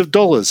millions of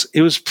dollars,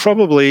 it was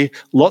probably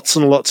lots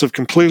and lots of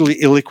completely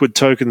illiquid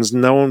tokens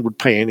no one would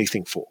pay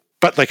anything for.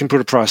 But they can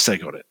put a price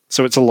tag on it.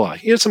 So it's a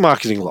lie. It's a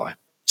marketing lie.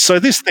 So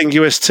this thing,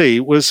 UST,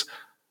 was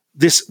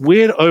this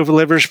weird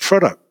over-leveraged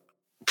product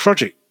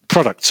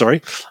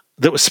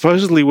that was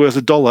supposedly worth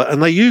 $1,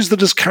 and they used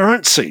it as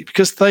currency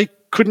because they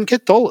couldn't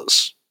get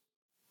dollars.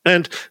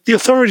 And the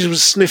authorities were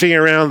sniffing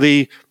around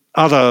the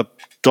other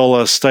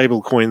dollar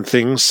stablecoin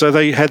things, so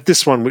they had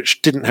this one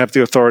which didn't have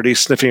the authorities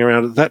sniffing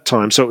around at that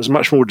time, so it was a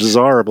much more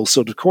desirable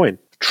sort of coin.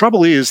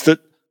 Trouble is that,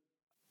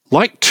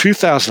 like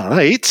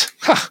 2008,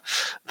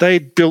 they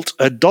built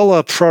a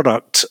dollar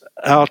product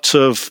out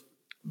of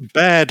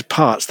bad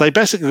parts. They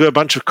basically got a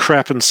bunch of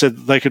crap and said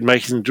that they could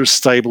make it into a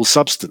stable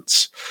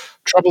substance.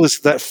 Trouble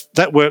is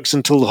that works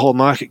until the whole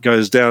market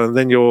goes down, and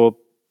then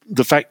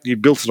the fact that you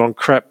built it on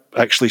crap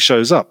actually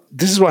shows up.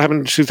 This is what happened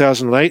in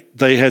 2008.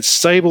 They had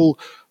stable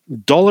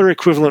dollar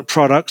equivalent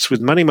products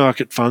with money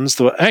market funds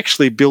that were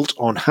actually built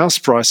on house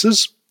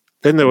prices.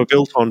 Then they were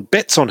built on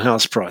bets on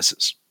house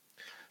prices.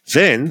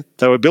 Then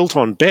they were built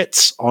on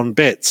bets on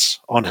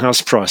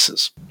house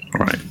prices.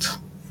 Right.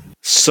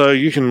 So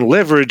you can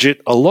leverage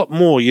it a lot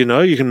more, you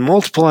know. You can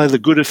multiply the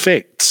good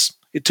effects.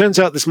 It turns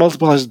out this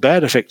multiplies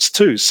bad effects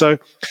too. So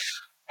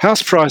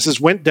house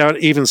prices went down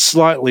even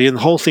slightly and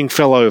the whole thing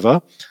fell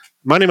over.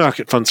 Money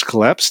market funds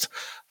collapsed.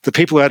 The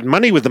people who had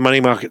money with the money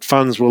market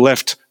funds were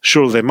left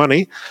short of their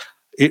money.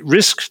 It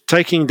risked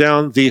taking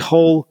down the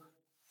whole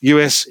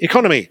US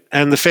economy,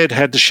 and the Fed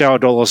had to shower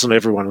dollars on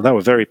everyone, and they were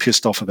very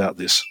pissed off about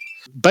this.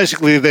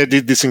 Basically, they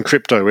did this in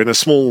crypto, in a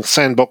small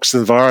sandbox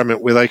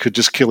environment where they could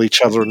just kill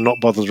each other and not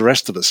bother the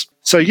rest of us.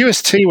 So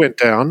UST went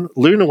down,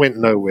 Luna went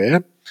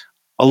nowhere.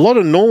 A lot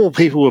of normal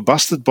people were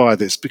busted by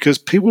this because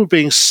people were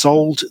being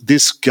sold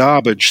this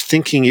garbage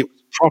thinking it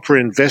was proper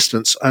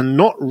investments and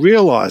not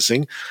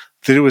realizing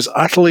that it was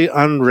utterly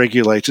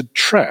unregulated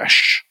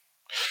trash.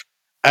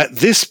 At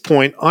this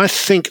point, I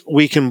think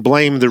we can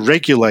blame the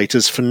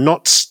regulators for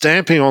not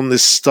stamping on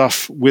this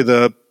stuff with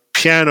a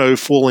piano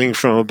falling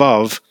from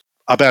above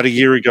about a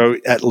year ago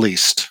at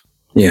least.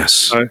 Yes.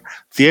 So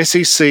the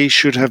SEC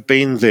should have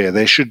been there.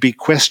 There should be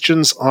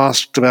questions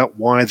asked about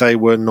why they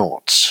were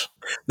not.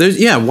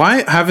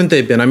 Why haven't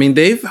they been? I mean,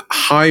 they've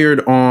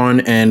hired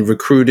on and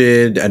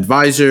recruited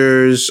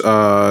advisors,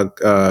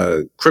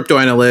 crypto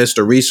analysts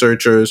or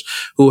researchers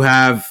who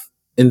have,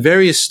 in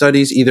various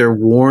studies, either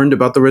warned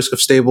about the risk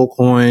of stable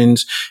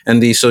coins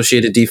and the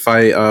associated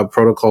DeFi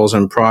protocols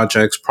and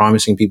projects,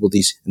 promising people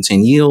these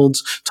insane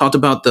yields, talked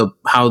about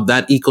how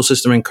that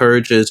ecosystem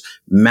encourages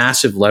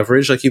massive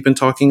leverage, like you've been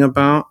talking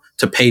about,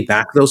 to pay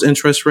back those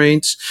interest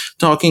rates,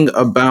 talking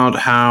about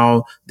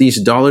how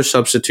these dollar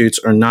substitutes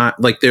are not,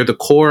 like, they're the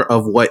core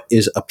of what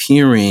is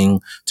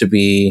appearing to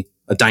be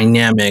a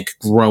dynamic,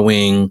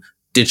 growing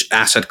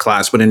asset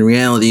class, but in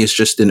reality, it's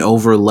just an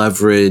over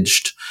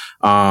leveraged,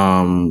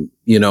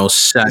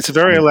 set. It's a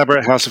very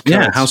elaborate house of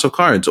cards. Yeah, house of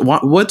cards.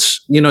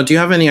 What's, do you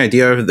have any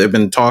idea if there have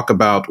been talk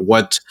about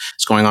what's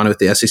going on with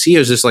the SEC, or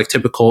is this like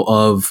typical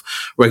of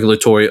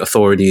regulatory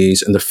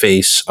authorities in the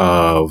face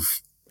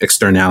of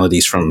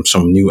externalities from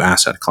some new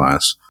asset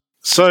class?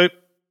 So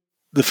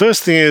the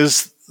first thing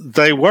is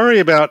they worry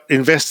about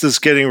investors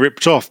getting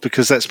ripped off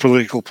because that's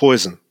political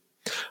poison.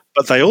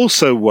 But they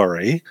also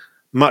worry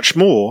much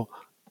more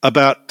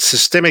about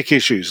systemic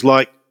issues,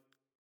 like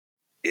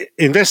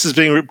investors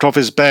being ripped off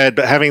is bad,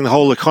 but having the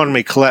whole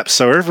economy collapse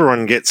so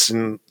everyone gets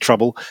in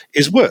trouble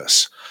is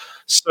worse.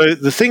 So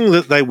the thing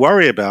that they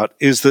worry about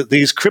is that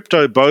these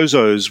crypto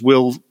bozos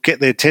will get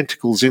their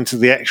tentacles into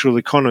the actual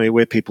economy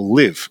where people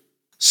live.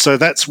 So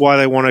that's why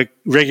they want to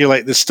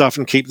regulate this stuff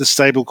and keep the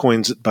stable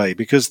coins at bay,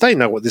 because they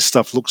know what this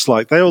stuff looks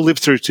like. They all lived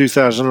through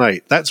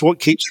 2008. That's what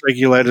keeps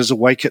regulators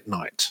awake at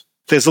night.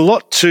 There's a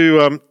lot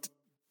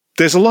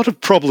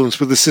of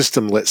problems with the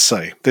system, let's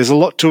say. There's a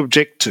lot to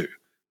object to.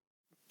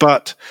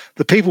 But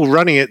the people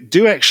running it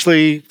do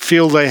actually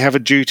feel they have a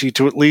duty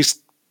to at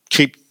least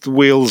keep the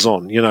wheels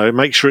on,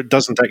 make sure it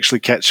doesn't actually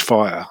catch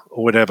fire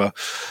or whatever.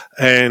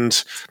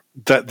 And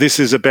that this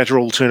is a better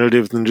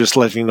alternative than just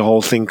letting the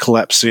whole thing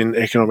collapse in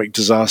economic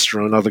disaster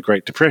or another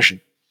Great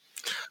Depression,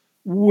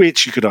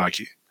 which you could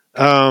argue.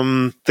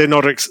 They're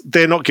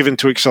not given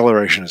to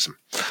accelerationism.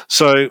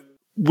 So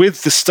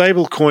with the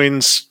stable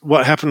coins,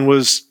 what happened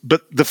was,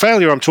 but the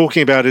failure I'm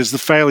talking about is the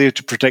failure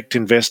to protect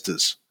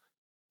investors.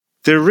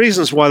 There are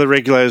reasons why the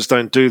regulators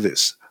don't do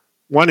this.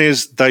 One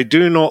is they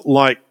do not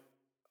like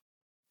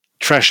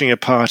trashing a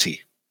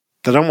party.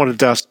 They don't want to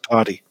dust a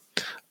party.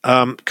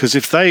 Because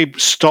if they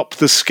stop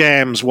the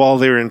scams while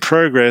they're in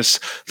progress,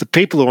 the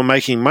people who are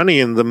making money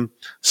in them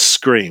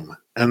scream,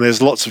 and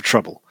there's lots of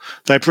trouble.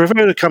 They prefer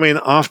to come in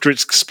after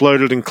it's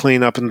exploded and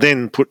clean up and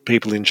then put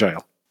people in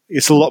jail.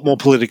 It's a lot more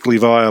politically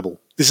viable.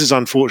 This is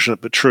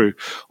unfortunate but true.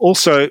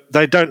 Also,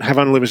 they don't have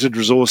unlimited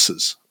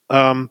resources.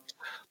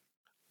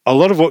 A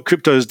lot of what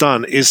crypto's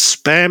done is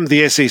spam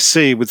the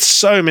SEC with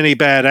so many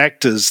bad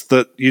actors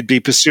that you'd be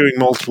pursuing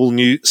multiple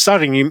new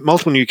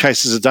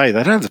cases a day.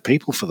 They don't have the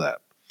people for that.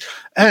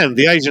 And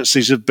the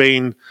agencies have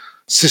been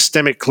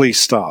systemically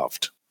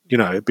starved,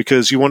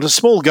 because you want a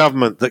small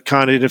government that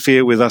can't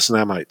interfere with us and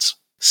our mates.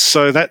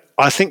 So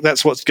I think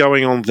that's what's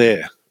going on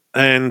there.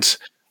 And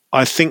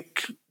I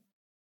think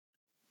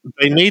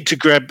they need to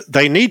grab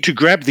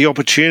the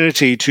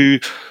opportunity to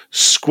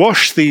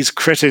squash these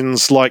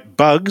cretins like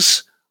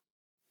bugs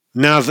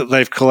now that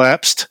they've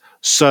collapsed,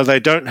 so they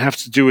don't have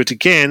to do it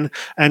again,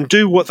 and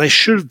do what they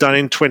should have done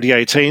in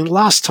 2018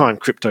 last time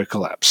crypto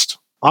collapsed.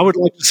 I would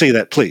like to see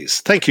that,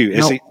 please. Thank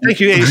you, SEC. Thank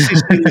you,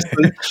 SEC.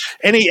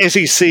 Any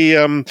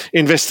SEC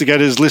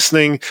investigators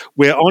listening,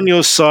 we're on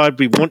your side.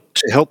 We want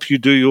to help you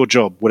do your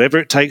job. Whatever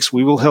it takes,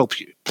 we will help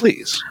you.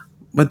 Please.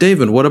 But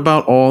David, what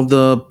about all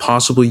the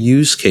possible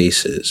use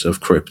cases of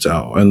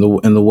crypto and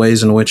the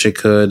ways in which it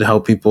could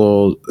help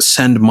people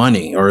send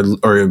money or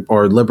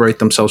liberate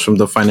themselves from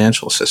the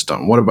financial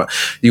system? What about,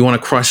 do you want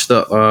to crush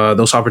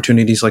those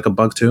opportunities like a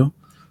bug too?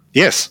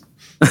 Yes.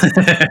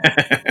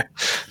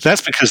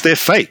 That's because they're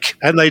fake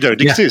and they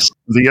don't exist.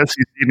 The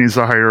SEC needs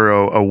to hire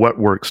a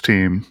Wetworks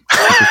team.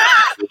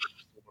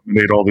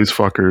 Made all these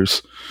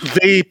fuckers.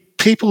 The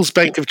People's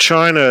Bank of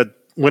China,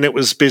 when it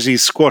was busy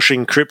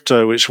squashing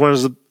crypto,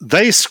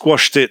 they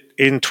squashed it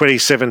in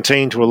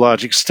 2017 to a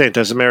large extent,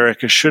 as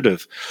America should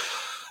have.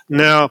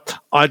 Now,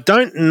 I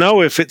don't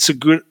know if it's a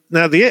good...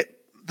 Now, the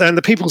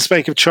People's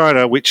Bank of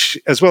China, which,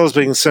 as well as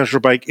being the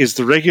central bank, is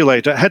the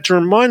regulator, had to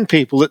remind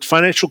people that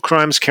financial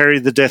crimes carry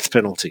the death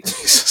penalty.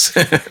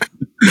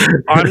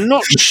 I'm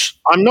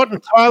not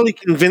entirely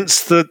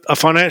convinced that a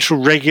financial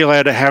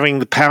regulator having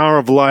the power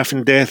of life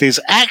and death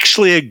is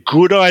actually a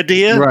good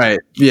idea. Right.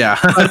 Yeah.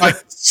 I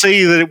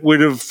see that it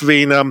would have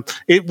been.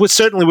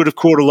 Certainly would have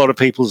caught a lot of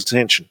people's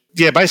attention.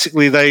 Yeah.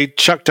 Basically, they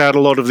chucked out a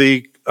lot of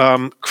the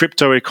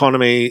crypto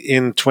economy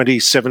in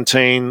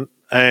 2017,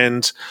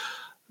 and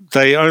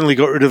they only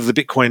got rid of the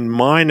Bitcoin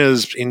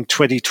miners in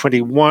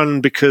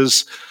 2021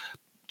 because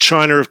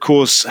China, of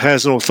course,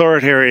 has an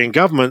authoritarian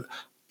government,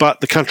 but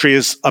the country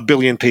is 1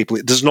 billion people.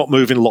 It does not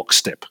move in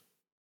lockstep.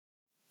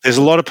 There's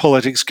a lot of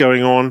politics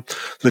going on.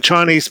 The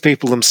Chinese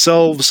people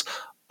themselves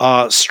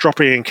are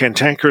stroppy and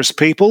cantankerous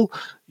people.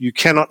 You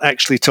cannot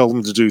actually tell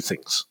them to do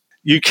things.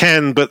 You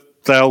can, but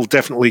they'll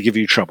definitely give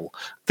you trouble.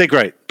 They're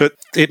great, but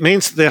it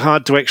means that they're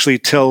hard to actually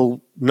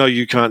tell no,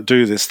 you can't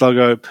do this, they'll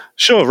go,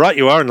 sure, right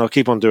you are, and they'll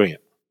keep on doing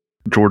it.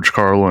 George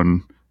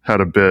Carlin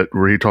had a bit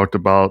where he talked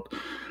about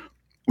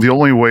the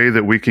only way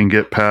that we can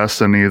get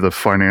past any of the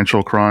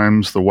financial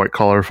crimes, the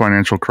white-collar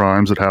financial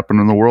crimes that happen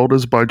in the world,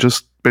 is by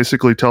just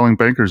basically telling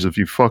bankers, if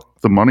you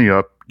fuck the money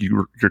up,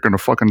 you're going to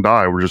fucking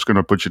die. We're just going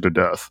to put you to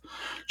death.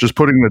 Just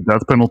putting the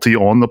death penalty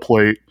on the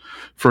plate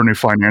for any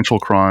financial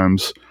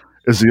crimes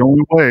is the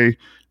only way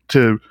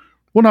to,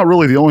 well, not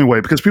really the only way,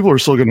 because people are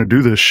still going to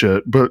do this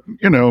shit, but,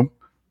 you know,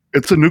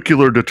 it's a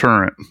nuclear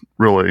deterrent,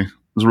 really,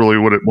 is really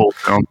what it boils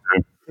down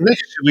to.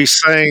 Next, you'll be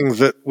saying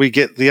that we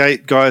get the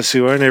 8 guys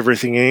who own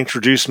everything and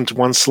introduce them to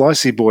one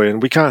slicey boy,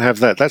 and we can't have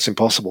that. That's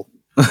impossible.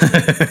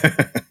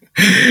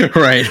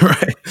 Right.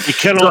 You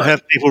cannot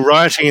have people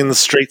rioting in the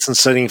streets and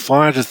setting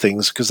fire to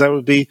things, because that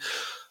would be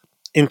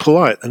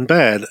impolite and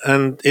bad,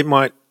 and it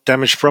might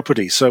damage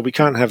property. So we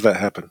can't have that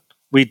happen.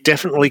 We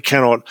definitely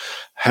cannot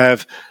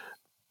have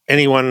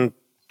anyone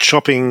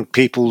chopping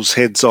people's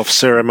heads off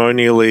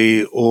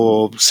ceremonially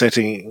or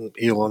setting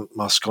Elon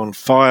Musk on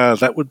fire.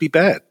 That would be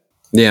bad.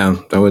 Yeah,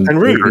 that would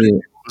and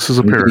rude. This is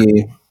a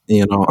parody.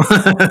 You know,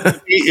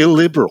 be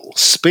illiberal.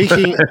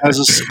 Speaking as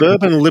a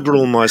suburban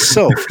liberal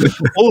myself,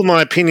 all of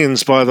my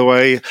opinions, by the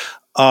way,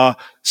 are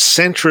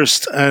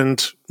centrist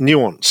and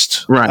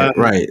nuanced.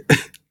 Right.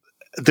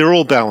 They're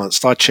all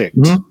balanced. I checked.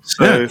 Mm-hmm.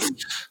 So,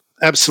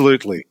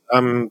 absolutely.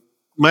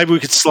 Maybe we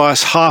could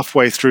slice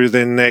halfway through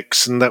their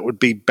necks, and that would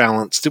be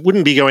balanced. It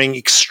wouldn't be going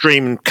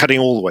extreme and cutting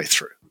all the way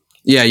through.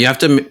 Yeah, you have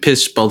to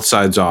piss both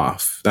sides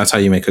off. That's how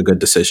you make a good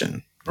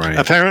decision. Right.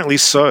 Apparently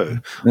so.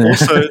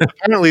 Also,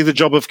 apparently the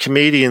job of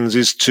comedians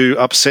is to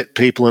upset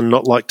people and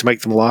not like to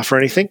make them laugh or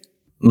anything.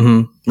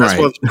 Mm-hmm. That's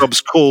why the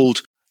job's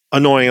called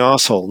annoying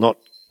asshole, not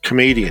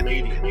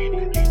comedian.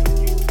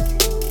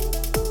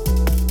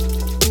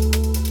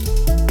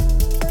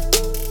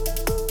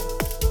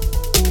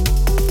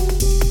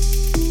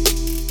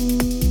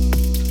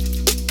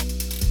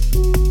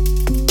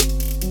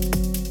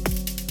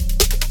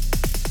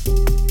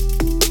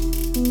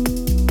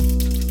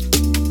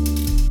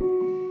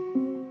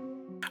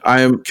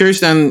 I'm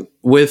curious then,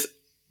 with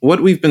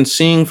what we've been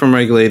seeing from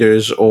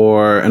regulators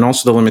and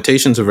also the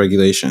limitations of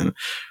regulation,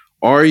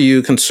 are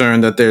you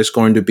concerned that there's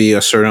going to be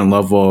a certain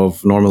level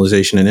of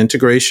normalization and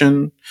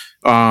integration?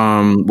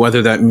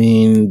 Whether that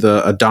mean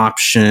the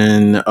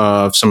adoption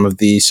of some of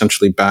the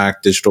centrally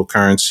backed digital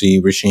currency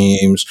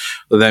regimes,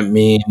 or that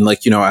mean,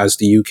 like, you know, as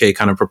the UK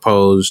kind of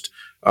proposed,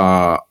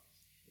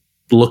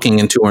 looking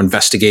into or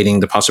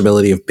investigating the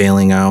possibility of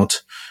bailing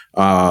out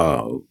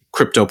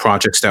crypto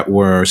projects that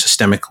were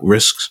systemic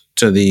risks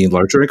to the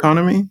larger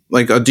economy?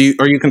 Like, are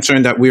you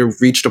concerned that we've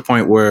reached a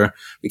point where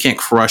we can't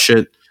crush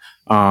it,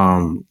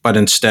 but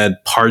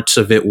instead parts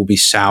of it will be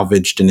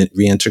salvaged and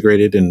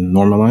reintegrated and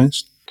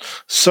normalized?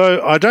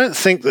 So I don't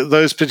think that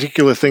those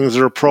particular things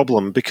are a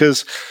problem,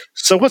 because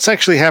so what's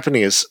actually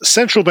happening is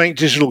central bank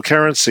digital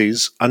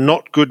currencies are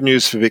not good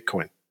news for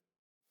Bitcoin.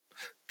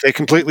 They're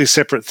completely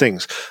separate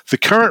things. The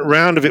current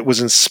round of it was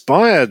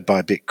inspired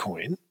by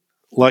Bitcoin.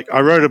 Like, I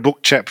wrote a book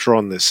chapter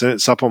on this, and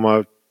it's up on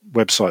my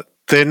website.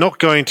 They're not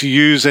going to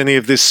use any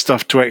of this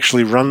stuff to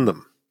actually run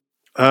them.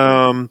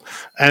 And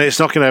it's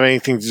not going to have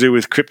anything to do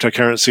with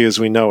cryptocurrency as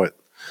we know it.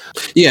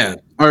 Yeah.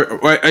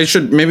 Or I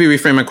should maybe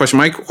reframe my question.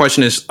 My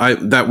question is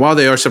that while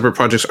they are separate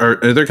projects,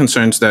 are there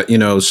concerns that, you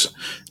know,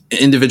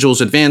 individuals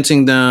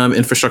advancing them,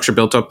 infrastructure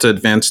built up to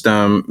advance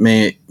them,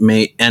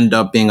 may end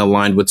up being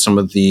aligned with some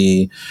of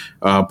the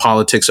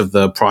politics of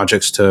the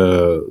projects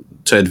to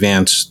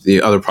advance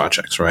the other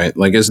projects, right?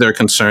 Like, is there a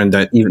concern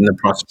that even the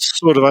process...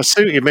 Sort of, I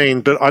see what you mean,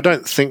 but I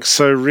don't think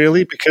so,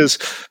 really, because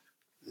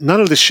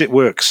none of this shit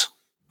works.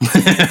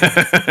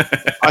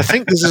 I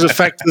think this is a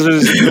factor that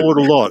is ignored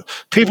a lot.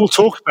 People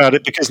talk about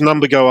it because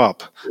numbers go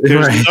up.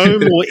 There's no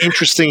more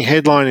interesting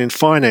headline in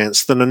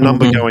finance than a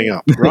number going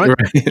up, right?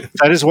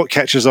 That is what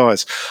catches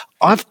eyes.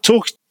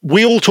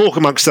 We all talk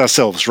amongst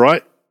ourselves,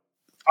 right?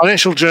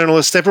 Financial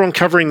journalists, everyone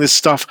covering this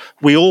stuff,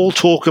 we all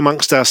talk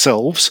amongst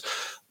ourselves.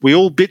 We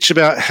all bitch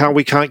about how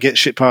we can't get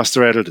shit past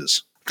their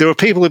editors. There are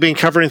people who have been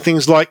covering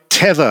things like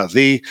Tether,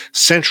 the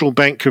central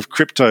bank of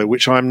crypto,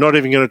 which I'm not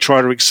even going to try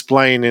to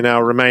explain in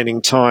our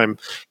remaining time.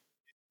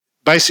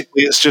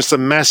 Basically, it's just a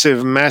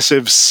massive,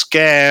 massive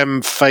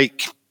scam,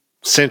 fake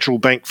central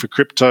bank for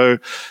crypto.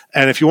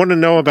 And if you want to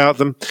know about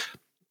them,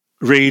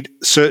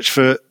 search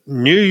for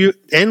new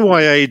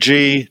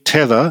NYAG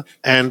Tether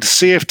and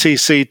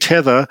CFTC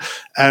Tether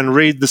and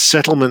read the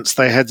settlements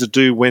they had to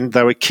do when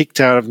they were kicked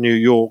out of New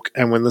York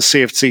and when the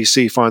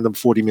CFTC fined them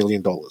 $40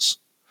 million.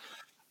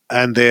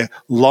 And their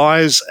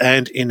lies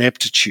and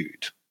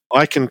ineptitude.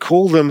 I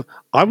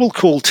will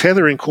call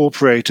Tether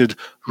Incorporated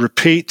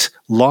repeat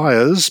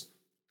liars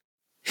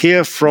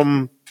here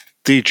from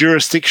the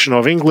jurisdiction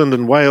of England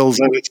and Wales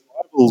and its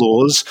libel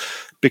laws,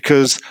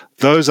 because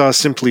those are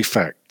simply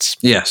facts.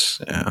 Yes,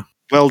 yeah.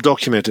 Well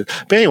documented.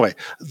 But anyway,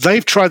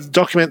 they've tried to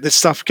document this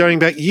stuff going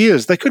back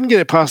years. They couldn't get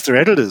it past their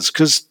editors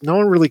because no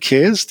one really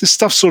cares. This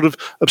stuff's sort of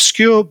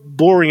obscure,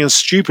 boring, and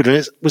stupid, and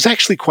it was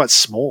actually quite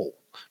small.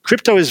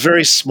 Crypto is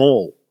very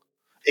small.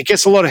 It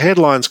gets a lot of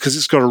headlines because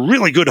it's got a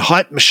really good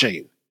hype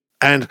machine.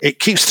 And it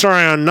keeps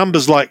throwing out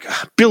numbers like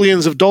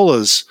billions of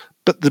dollars,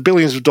 but the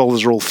billions of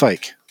dollars are all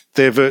fake.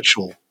 They're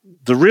virtual.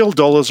 The real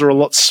dollars are a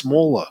lot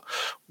smaller.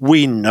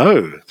 We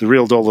know the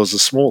real dollars are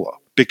smaller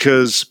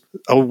because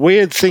a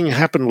weird thing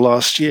happened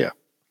last year.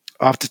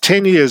 After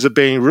 10 years of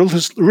being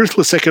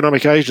ruthless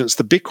economic agents,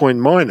 the Bitcoin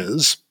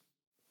miners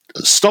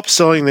stopped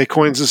selling their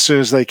coins as soon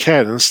as they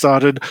can and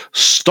started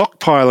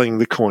stockpiling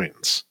the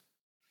coins.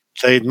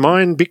 They'd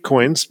mine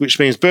Bitcoins, which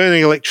means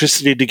burning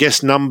electricity to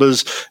guess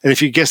numbers, and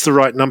if you guess the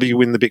right number, you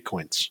win the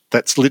Bitcoins.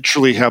 That's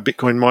literally how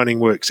Bitcoin mining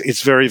works.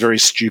 It's very, very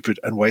stupid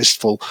and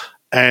wasteful,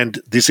 and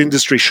this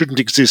industry shouldn't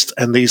exist,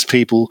 and these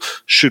people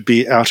should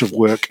be out of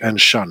work and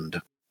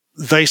shunned.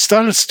 They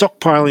started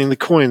stockpiling the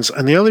coins,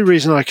 and the only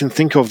reason I can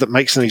think of that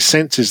makes any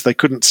sense is they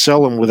couldn't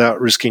sell them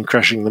without risking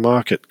crashing the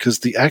market because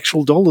the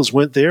actual dollars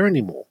weren't there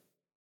anymore.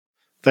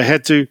 They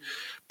had to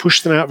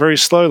push them out very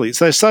slowly.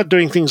 So they started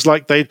doing things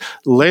like they'd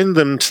lend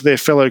them to their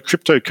fellow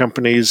crypto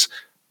companies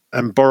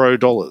and borrow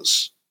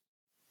dollars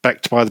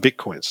backed by the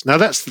Bitcoins. Now,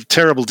 that's the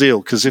terrible deal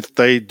because if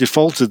they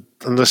defaulted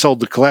and they sold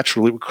the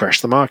collateral, it would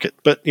crash the market.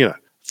 But,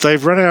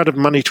 they've run out of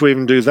money to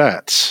even do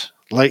that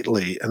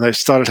lately, and they've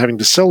started having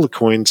to sell the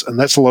coins, and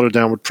that's a lot of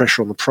downward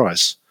pressure on the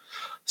price.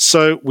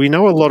 So we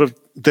know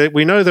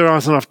we know there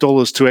aren't enough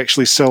dollars to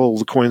actually sell all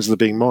the coins that are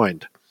being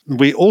mined.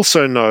 We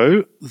also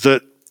know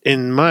that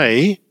in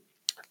May,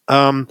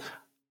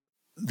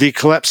 the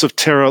collapse of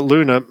Terra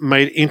Luna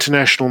made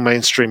international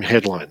mainstream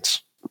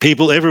headlines.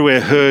 People everywhere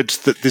heard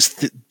that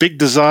this big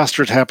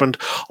disaster had happened.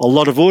 A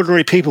lot of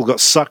ordinary people got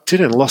sucked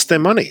in and lost their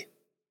money.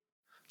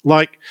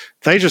 Like,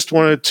 they just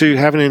wanted to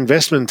have an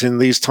investment in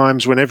these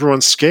times when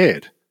everyone's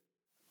scared.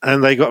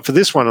 And they got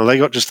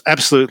just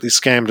absolutely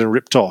scammed and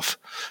ripped off.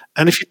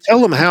 And if you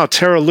tell them how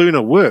Terra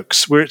Luna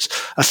works, where it's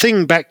a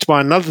thing backed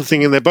by another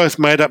thing and they're both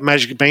made up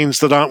magic beans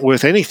that aren't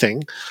worth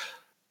anything,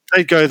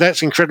 they'd go,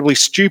 that's incredibly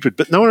stupid.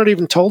 But no one had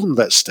even told them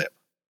that step.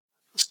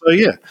 So,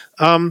 yeah.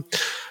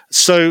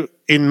 So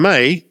in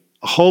May,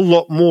 a whole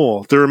lot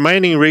more. The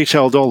remaining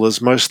retail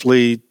dollars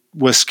mostly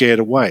were scared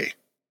away.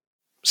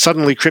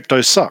 Suddenly,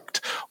 crypto sucked.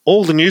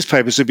 All the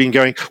newspapers have been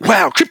going,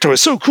 wow, crypto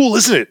is so cool,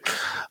 isn't it?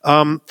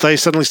 They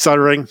suddenly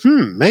started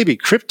saying, maybe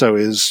crypto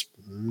is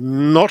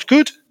not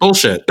good.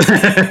 Bullshit.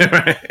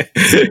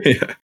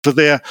 Yeah. For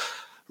their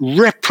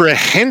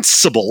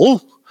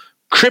reprehensible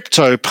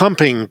crypto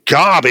pumping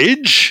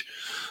garbage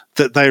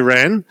that they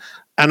ran,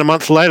 and a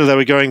month later they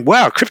were going,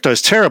 wow,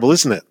 crypto's terrible,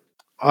 isn't it?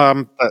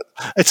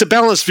 It's a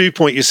balanced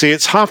viewpoint, you see.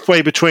 It's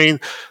halfway between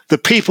the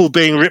people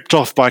being ripped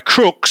off by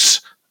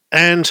crooks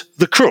and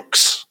the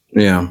crooks.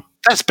 Yeah.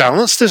 That's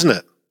balanced, isn't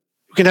it?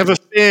 We can have a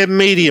fair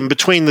medium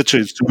between the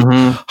two.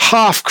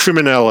 Half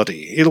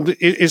criminality.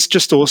 It's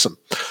just awesome.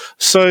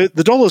 So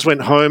the dollars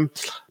went home,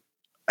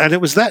 and it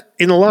was that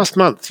in the last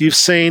month you've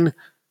seen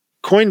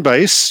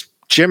Coinbase,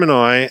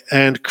 Gemini,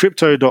 and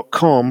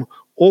Crypto.com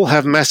all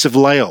have massive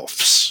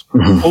layoffs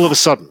all of a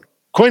sudden.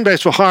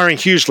 Coinbase were hiring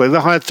hugely. They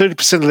hired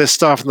 30% of their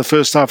staff in the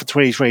first half of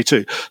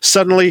 2022.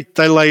 Suddenly,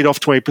 they laid off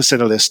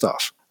 20% of their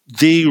staff.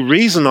 The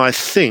reason, I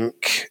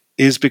think,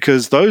 is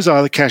because those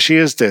are the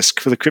cashier's desk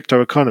for the crypto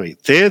economy.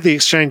 They're the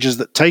exchanges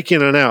that take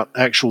in and out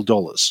actual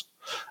dollars.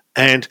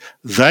 And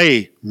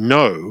they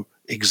know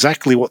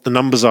exactly what the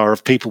numbers are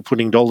of people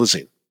putting dollars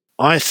in.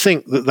 I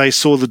think that they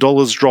saw the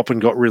dollars drop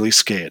and got really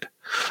scared.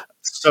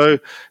 So,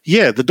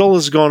 yeah, the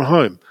dollar's gone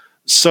home.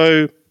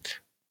 So,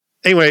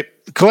 anyway,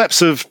 the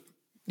collapse of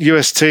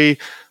UST,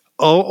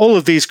 all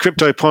of these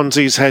crypto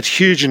Ponzi's had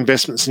huge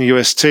investments in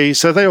UST,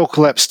 so they all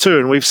collapsed too,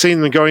 and we've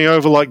seen them going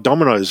over like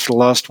dominoes for the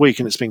last week,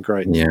 and it's been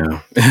great. Yeah.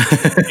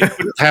 It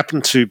could have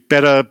happened to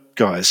better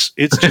guys.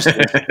 It's just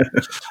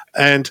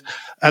and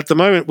at the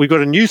moment, we've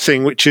got a new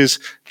thing, which is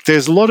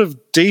there's a lot of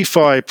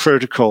DeFi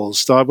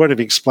protocols. I won't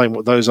even explain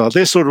what those are.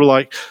 They're sort of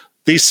like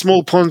these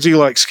small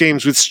Ponzi-like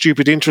schemes with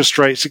stupid interest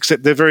rates,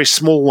 except they're very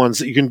small ones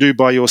that you can do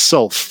by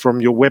yourself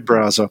from your web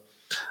browser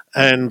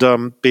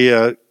and be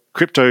a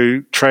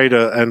crypto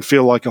trader and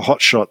feel like a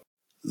hotshot.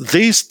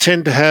 These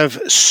tend to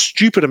have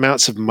stupid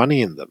amounts of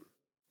money in them,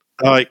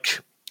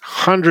 like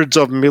hundreds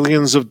of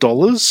millions of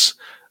dollars.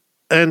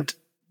 And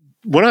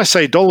when I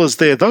say dollars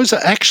there, those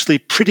are actually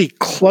pretty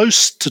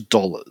close to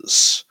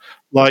dollars.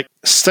 Like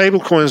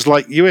stablecoins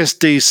like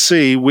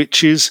USDC,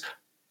 which is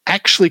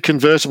actually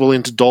convertible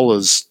into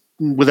dollars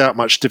without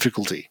much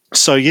difficulty.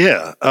 So,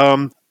 yeah.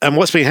 And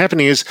what's been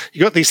happening is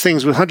you got these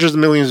things with hundreds of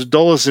millions of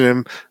dollars in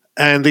them,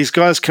 and these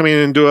guys come in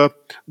and do a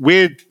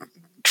weird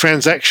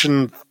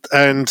transaction,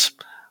 and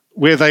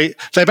where they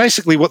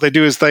basically, what they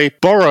do is they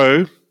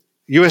borrow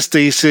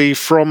USDC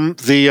from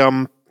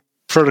the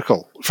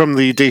protocol, from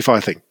the DeFi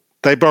thing.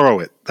 They borrow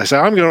it. They say,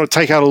 I'm going to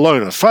take out a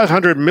loan of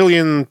 500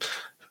 million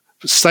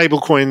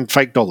stablecoin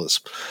fake dollars.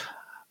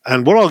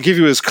 And what I'll give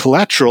you as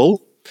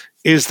collateral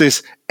is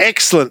this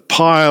excellent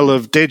pile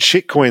of dead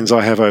shit coins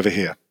I have over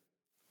here,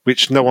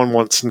 which no one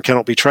wants and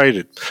cannot be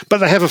traded. But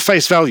they have a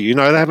face value.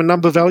 They have a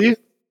number value.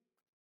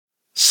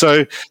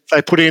 So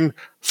they put in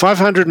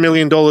 $500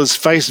 million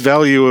face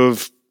value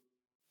of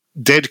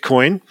dead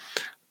coin,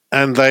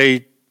 and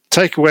they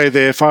take away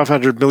their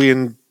 $500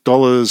 million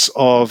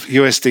of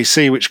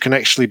USDC, which can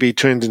actually be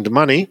turned into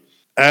money,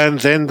 and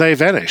then they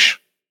vanish.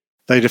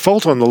 They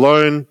default on the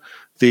loan,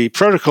 the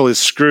protocol is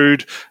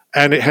screwed,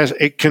 and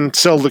it can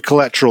sell the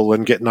collateral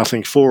and get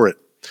nothing for it.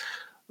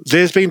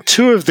 There's been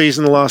 2 of these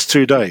in the last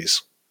 2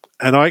 days,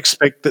 and I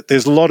expect that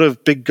there's a lot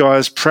of big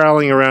guys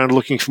prowling around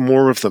looking for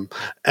more of them.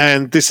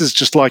 And this is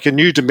just like a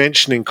new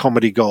dimension in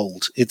comedy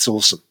gold. It's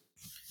awesome.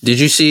 Did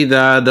you see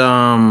that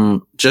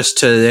just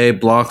today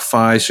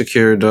BlockFi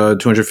secured a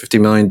 $250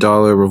 million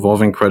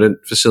revolving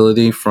credit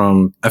facility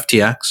from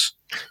FTX?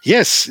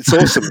 Yes, it's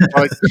awesome.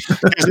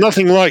 There's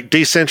nothing like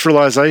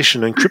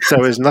decentralization, and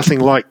crypto is nothing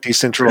like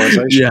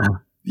decentralization.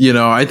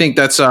 Yeah. I think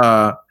that's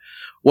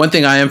one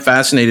thing I am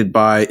fascinated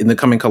by in the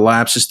coming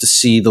collapse is to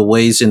see the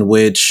ways in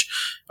which,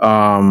 there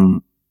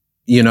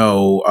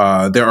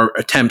are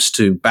attempts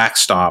to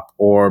backstop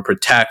or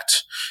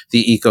protect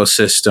the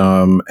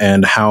ecosystem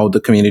and how the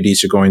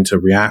communities are going to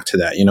react to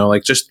that.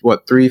 Like just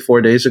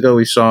 3-4 days ago,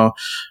 we saw,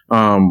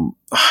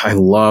 I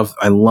love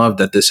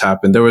that this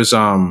happened. There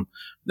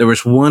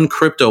was one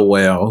crypto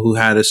whale who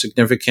had a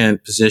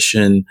significant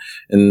position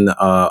in,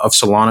 of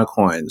Solana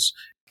coins.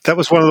 That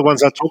was one of the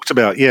ones I talked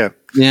about, yeah.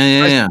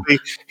 Yeah.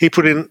 He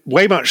put in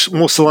way much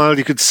more Solana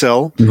he could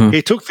sell. Mm-hmm.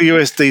 He took the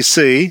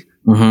USDC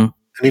and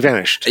he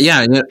vanished.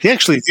 Yeah.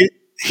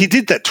 He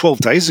did that 12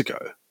 days ago.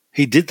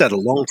 He did that a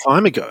long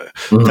time ago.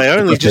 Mm-hmm. They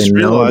only just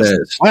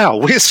realized, wow,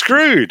 we're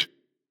screwed.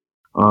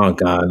 Oh,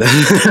 God.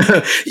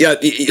 Yeah.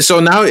 So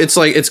now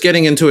it's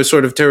getting into a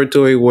sort of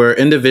territory where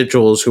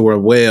individuals who are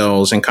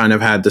whales and kind of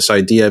had this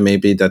idea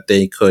maybe that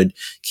they could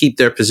keep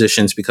their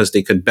positions because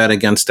they could bet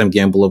against them,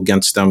 gamble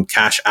against them,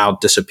 cash out,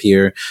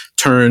 disappear,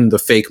 turn the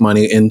fake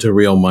money into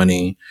real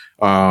money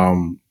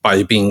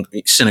by being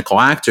cynical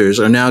actors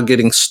are now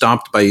getting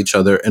stopped by each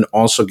other and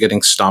also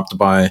getting stopped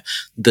by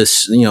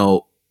this,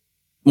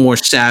 more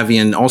savvy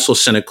and also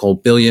cynical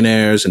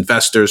billionaires,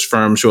 investors,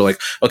 firms who are like,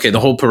 okay,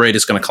 the whole parade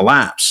is going to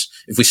collapse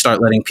if we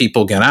start letting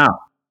people get out.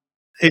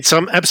 It's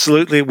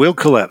absolutely will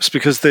collapse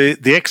because the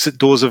exit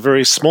doors are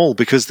very small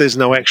because there's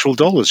no actual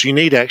dollars. You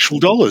need actual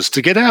dollars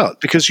to get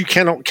out because you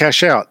cannot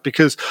cash out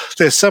because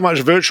there's so much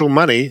virtual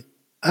money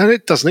and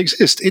it doesn't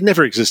exist. It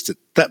never existed.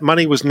 That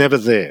money was never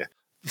there.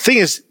 The thing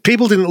is,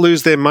 people didn't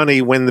lose their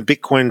money when the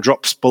Bitcoin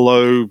drops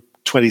below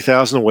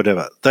 20,000 or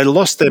whatever. They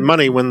lost their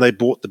money when they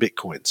bought the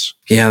Bitcoins.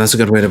 Yeah, that's a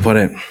good way to put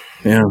it.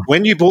 Yeah.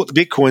 When you bought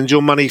the Bitcoins,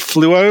 your money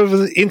flew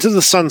into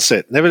the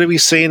sunset, never to be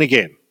seen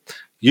again.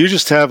 You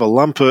just have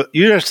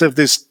you just have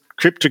this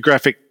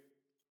cryptographic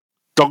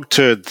dog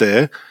turd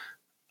there,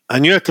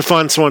 and you have to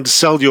find someone to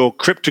sell your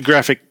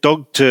cryptographic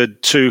dog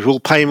turd to who'll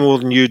pay more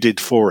than you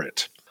did for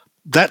it.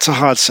 That's a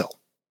hard sell.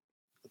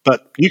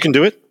 But you can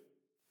do it,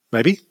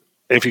 maybe.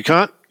 If you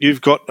can't, you've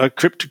got a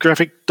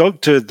cryptographic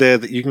dog turd there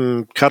that you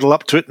can cuddle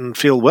up to it and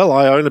feel, well,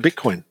 I own a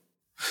Bitcoin.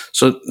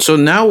 So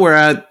now we're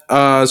at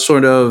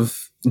sort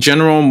of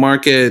general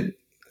market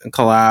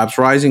collapse,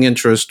 rising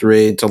interest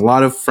rates, a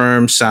lot of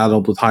firms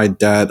saddled with high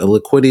debt, a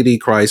liquidity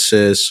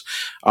crisis.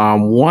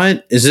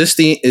 What is this?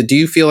 Do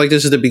you feel like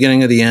this is the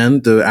beginning of the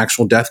end, the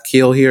actual death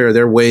keel here? Are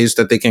there ways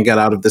that they can get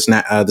out of this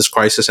this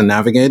crisis and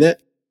navigate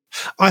it?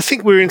 I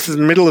think we're into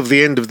the middle of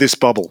the end of this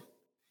bubble.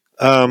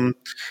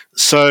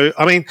 So,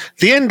 I mean,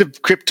 the end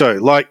of crypto,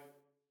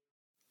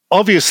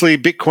 obviously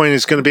Bitcoin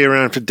is going to be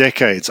around for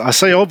decades. I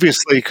say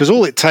obviously because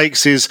all it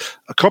takes is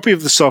a copy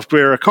of the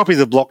software, a copy of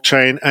the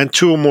blockchain, and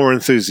 2 or more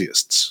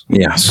enthusiasts.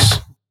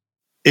 Yes.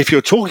 If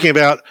you're talking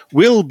about,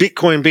 will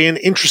Bitcoin be an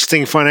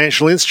interesting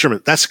financial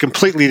instrument? That's a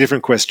completely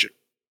different question,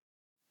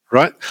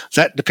 right?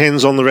 That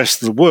depends on the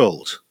rest of the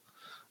world.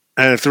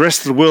 And if the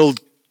rest of the world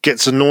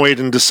gets annoyed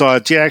and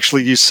decides, yeah,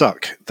 actually you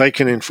suck, they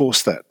can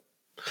enforce that.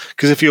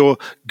 Because if your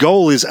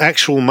goal is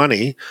actual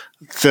money,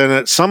 then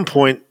at some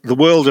point the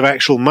world of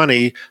actual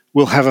money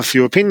will have a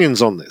few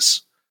opinions on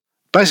this.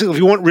 Basically, if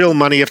you want real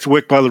money, you have to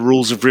work by the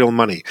rules of real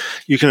money.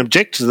 You can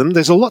object to them.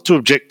 There's a lot to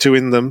object to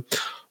in them,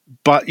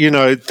 but,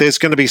 there's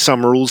going to be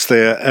some rules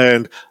there,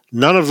 and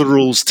none of the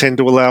rules tend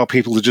to allow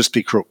people to just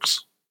be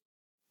crooks.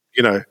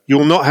 You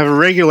will not have a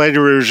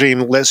regulatory regime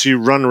that lets you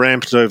run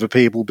rampant over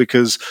people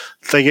because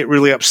they get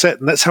really upset,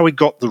 and that's how we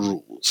got the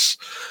rules.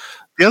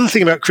 The other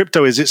thing about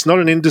crypto is it's not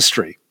an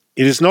industry.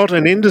 It is not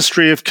an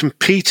industry of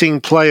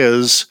competing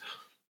players,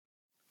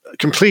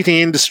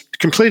 completing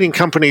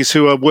companies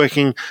who are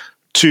working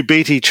to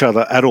beat each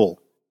other at all.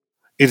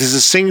 It is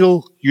a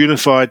single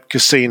unified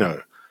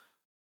casino.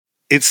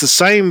 It's the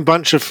same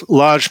bunch of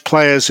large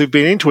players who've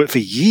been into it for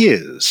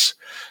years.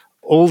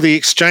 All the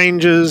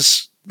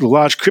exchanges, the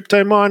large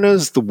crypto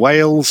miners, the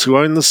whales who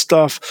own the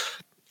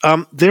stuff,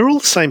 they're all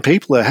the same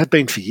people that have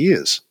been for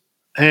years.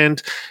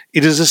 And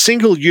it is a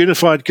single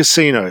unified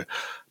casino.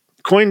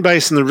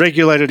 Coinbase and the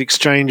regulated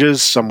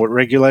exchanges, somewhat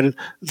regulated,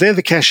 they're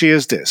the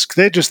cashier's desk.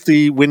 They're just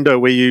the window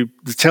the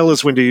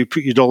teller's window you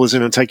put your dollars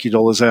in and take your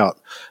dollars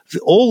out.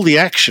 All the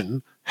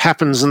action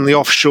happens in the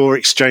offshore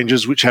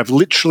exchanges, which have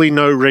literally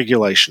no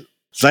regulation.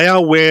 They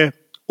are where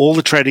all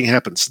the trading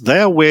happens. They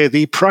are where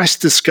the price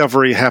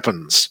discovery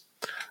happens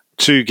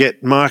to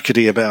get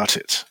markety about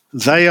it.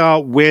 They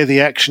are where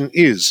the action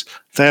is.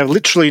 They have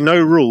literally no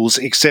rules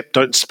except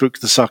don't spook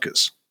the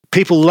suckers.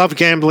 People love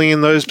gambling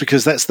in those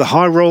because that's the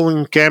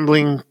high-rolling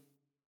gambling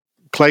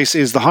place,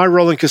 is the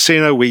high-rolling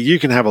casino where you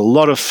can have a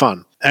lot of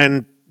fun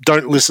and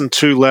don't listen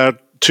too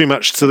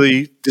much to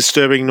the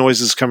disturbing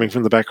noises coming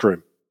from the back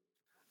room.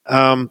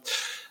 And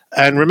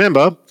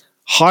remember,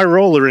 high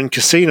roller in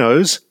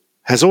casinos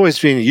has always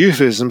been a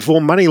euphemism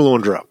for money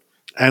launderer,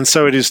 and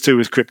so it is too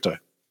with crypto.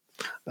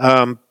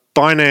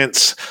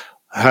 Binance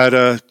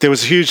there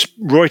was a huge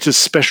Reuters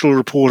special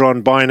report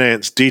on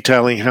Binance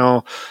detailing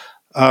how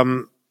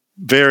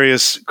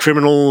various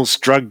criminals,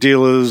 drug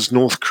dealers,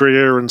 North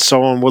Korea and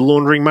so on were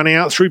laundering money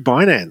out through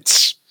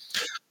Binance.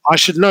 I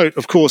should note,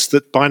 of course,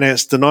 that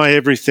Binance deny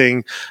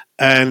everything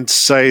and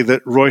say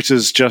that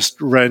Reuters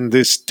just ran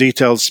this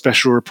detailed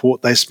special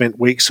report they spent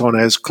weeks on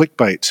as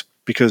clickbait,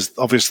 because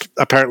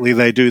apparently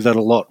they do that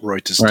a lot,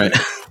 Reuters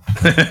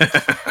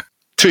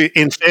do.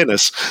 In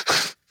fairness.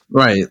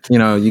 Right.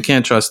 You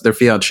can't trust their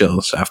fiat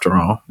chills after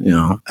all,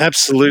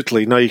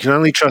 Absolutely. No, you can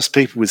only trust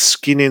people with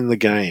skin in the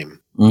game.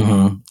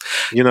 Mm-hmm.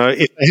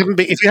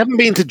 If you haven't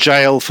been to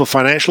jail for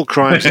financial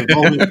crimes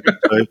involving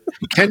crypto,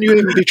 can you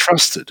even be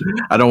trusted?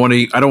 I don't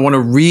want to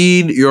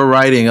read your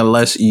writing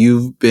unless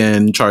you've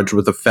been charged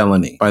with a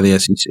felony by the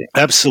SEC.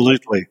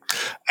 Absolutely.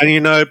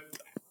 And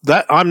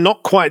that I'm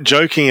not quite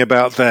joking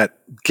about that.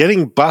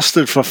 Getting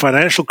busted for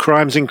financial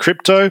crimes in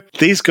crypto,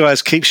 these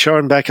guys keep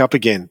showing back up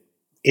again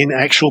in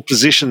actual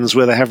positions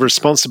where they have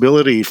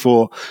responsibility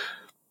for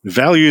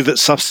value that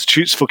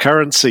substitutes for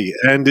currency.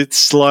 And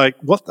it's like,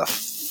 what the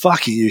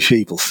fuck are you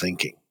people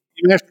thinking?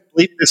 You have to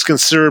bleep this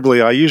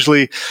considerably.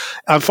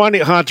 I'm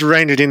finding it hard to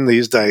rein it in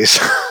these days.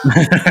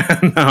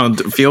 No,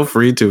 feel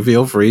free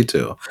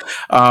to.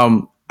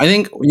 I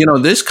think,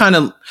 this kind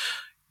of,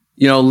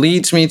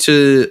 leads me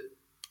to,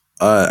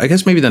 I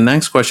guess maybe the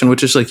next question,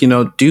 which is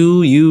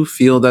do you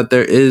feel that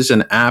there is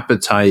an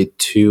appetite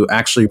to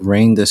actually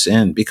rein this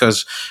in?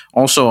 Because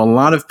also a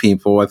lot of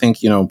people, I think,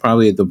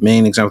 probably the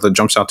main example that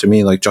jumps out to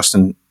me, like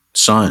Justin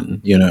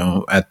Sun,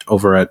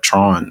 over at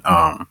Tron,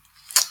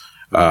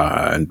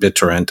 and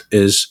BitTorrent,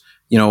 is,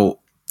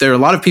 there are a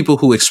lot of people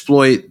who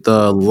exploit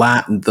the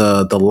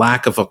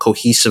lack of a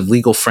cohesive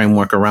legal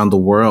framework around the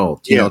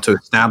world, to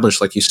establish,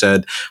 like you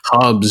said,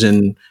 hubs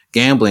in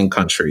gambling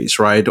countries,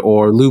 right?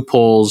 Or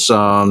loopholes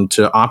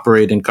to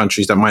operate in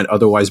countries that might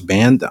otherwise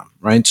ban them,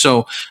 right?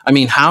 So, I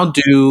mean,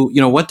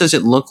 what does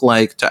it look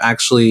like to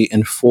actually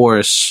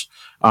enforce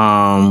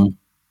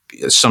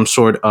some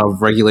sort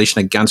of regulation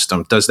against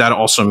them? Does that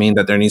also mean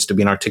that there needs to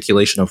be an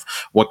articulation of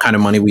what kind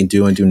of money we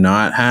do and do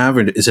not have?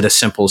 Or is it as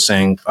simple as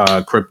saying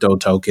crypto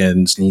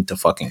tokens need to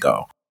fucking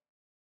go?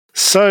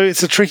 So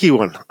it's a tricky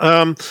one.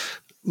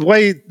 The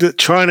way that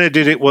China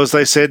did it was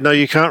they said, no,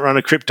 you can't run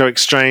a crypto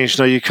exchange.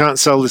 No, you can't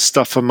sell this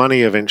stuff for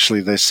money, eventually,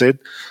 they said.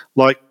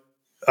 Like,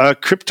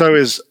 crypto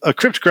is a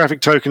cryptographic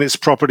token. It's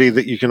property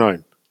that you can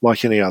own,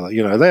 like any other.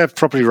 They have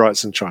property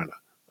rights in China.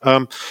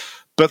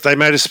 But they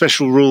made a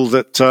special rule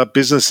that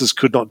businesses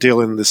could not deal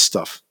in this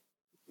stuff.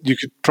 You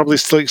could probably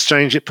still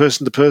exchange it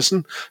person to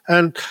person.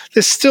 And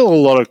there's still a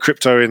lot of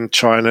crypto in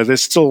China.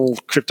 There's still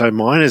crypto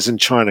miners in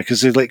China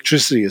because the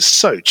electricity is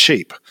so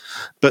cheap.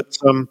 But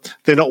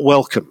they're not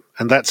welcome.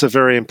 And that's a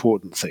very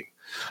important thing.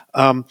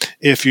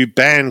 If you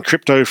ban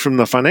crypto from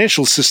the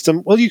financial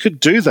system, well, you could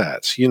do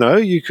that.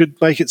 You could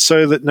make it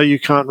so that, no, you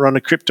can't run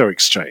a crypto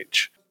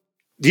exchange.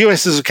 The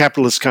US is a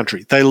capitalist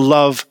country. They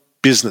love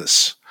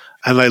business.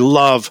 And they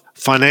love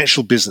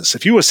financial business.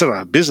 If you were set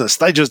up a business,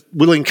 they just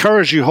will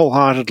encourage you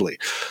wholeheartedly.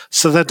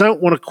 So they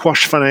don't want to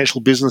quash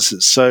financial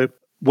businesses. So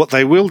what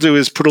they will do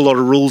is put a lot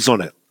of rules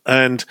on it.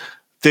 And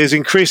there's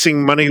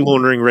increasing money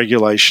laundering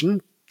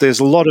regulation. There's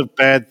a lot of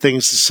bad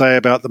things to say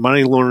about the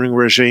money laundering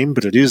regime,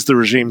 but it is the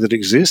regime that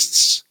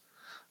exists.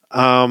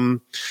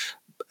 And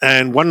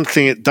one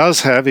thing it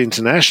does have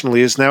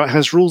internationally is now it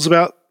has rules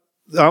about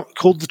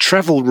called the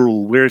travel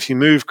rule, where if you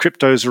move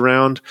cryptos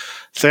around,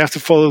 they have to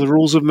follow the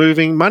rules of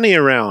moving money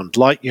around.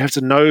 Like, you have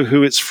to know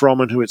who it's from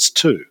and who it's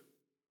to.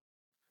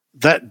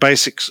 That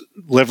basic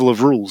level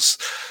of rules.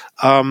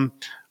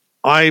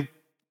 I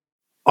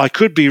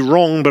could be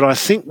wrong, but I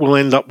think we'll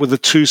end up with a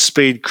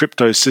two-speed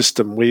crypto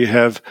system where you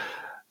have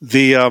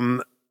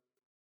the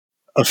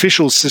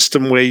official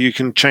system where you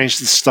can change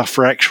the stuff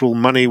for actual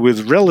money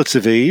with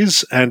relative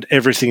ease and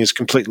everything is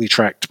completely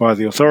tracked by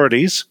the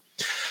authorities.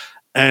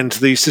 And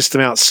the system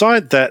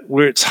outside that,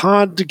 where it's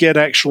hard to get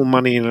actual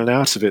money in and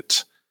out of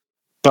it,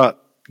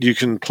 but you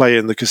can play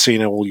in the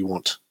casino all you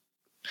want.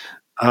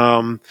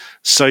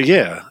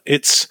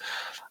 It's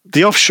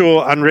the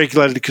offshore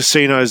unregulated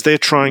casinos. They're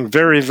trying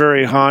very,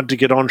 very hard to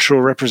get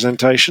onshore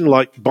representation.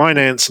 Like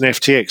Binance and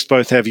FTX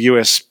both have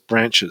US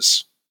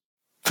branches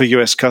for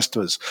US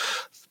customers.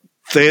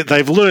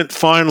 They've learnt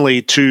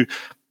finally to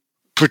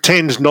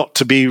pretend not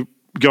to be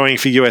going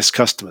for US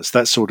customers,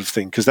 that sort of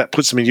thing, because that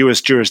puts them in US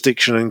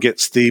jurisdiction and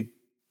gets the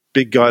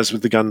big guys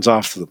with the guns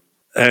after them.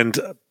 And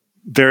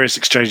various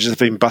exchanges have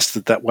been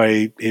busted that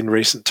way in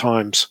recent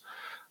times.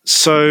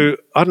 So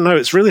I don't know.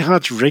 It's really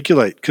hard to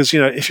regulate because,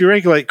 if you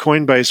regulate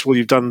Coinbase, well,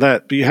 you've done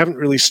that, but you haven't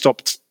really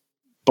stopped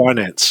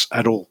Binance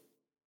at all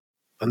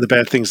and the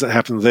bad things that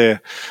happen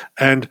there.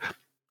 And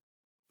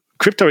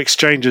crypto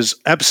exchanges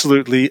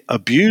absolutely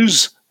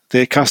abuse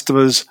their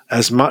customers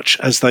as much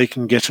as they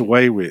can get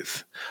away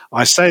with.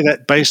 I say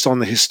that based on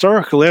the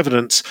historical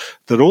evidence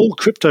that all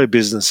crypto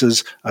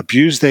businesses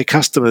abuse their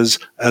customers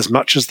as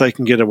much as they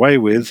can get away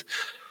with.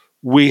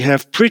 We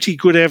have pretty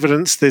good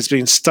evidence. There's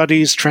been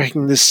studies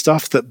tracking this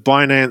stuff that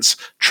Binance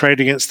trade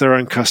against their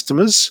own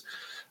customers.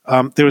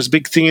 There was a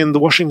big thing in the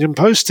Washington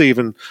Post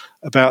even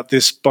about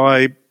this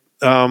by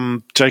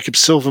Jacob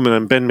Silverman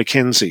and Ben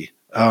McKenzie,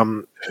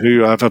 who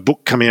have a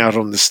book coming out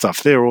on this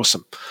stuff. They're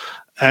awesome.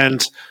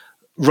 And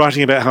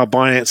writing about how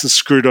Binance has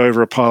screwed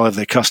over a pile of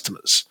their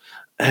customers.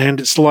 And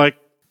it's like,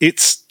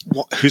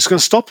 who's going to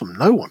stop them?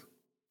 No one,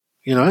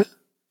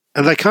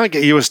 And they can't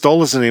get US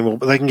dollars anymore,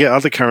 but they can get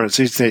other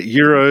currencies. They get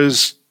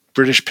euros,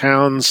 British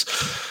pounds,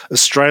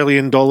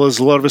 Australian dollars.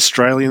 A lot of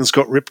Australians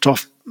got ripped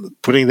off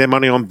putting their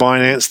money on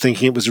Binance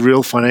thinking it was a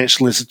real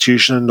financial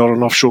institution and not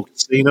an offshore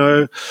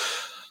casino.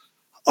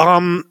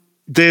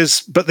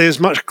 There's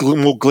much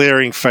more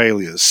glaring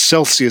failures.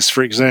 Celsius,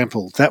 for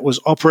example, that was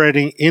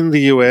operating in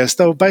the US.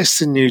 They were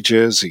based in New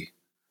Jersey.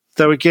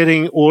 They were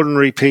getting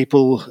ordinary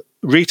people,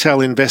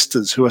 retail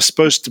investors, who are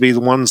supposed to be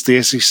the ones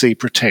the SEC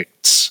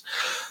protects.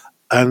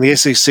 And the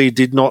SEC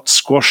did not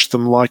squash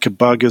them like a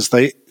bug as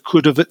they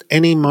could have at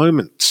any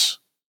moment.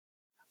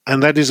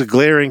 And that is a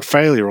glaring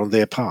failure on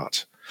their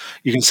part.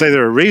 You can say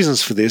there are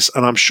reasons for this,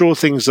 and I'm sure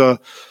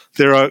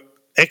there are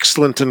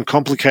excellent and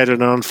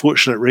complicated and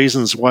unfortunate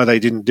reasons why they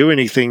didn't do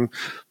anything,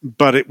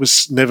 but it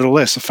was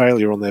nevertheless a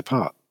failure on their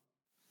part.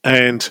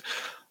 And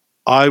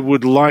I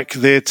would like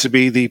there to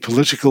be the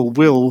political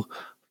will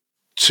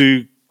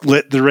to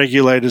let the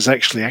regulators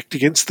actually act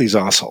against these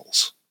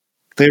arseholes.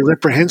 They're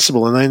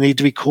reprehensible, and they need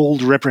to be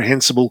called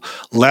reprehensible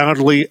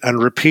loudly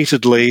and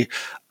repeatedly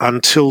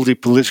until the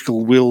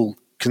political will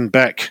can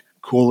back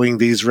calling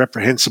these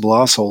reprehensible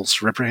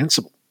assholes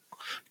reprehensible.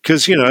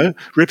 Because,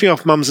 ripping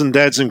off mums and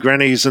dads and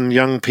grannies and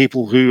young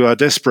people who are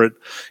desperate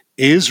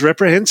is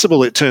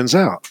reprehensible, it turns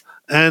out.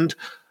 And,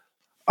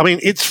 I mean,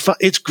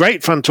 it's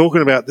great fun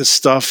talking about this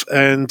stuff.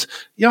 And,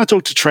 I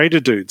talk to trader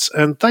dudes,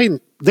 and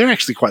they're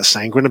actually quite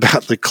sanguine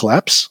about the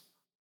collapse.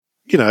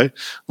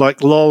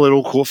 Like, lol, it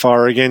all caught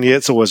fire again. Yeah,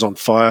 it's always on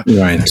fire.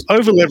 Right.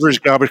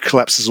 Over-leveraged garbage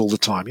collapses all the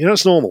time.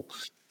 It's normal.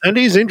 And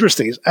it is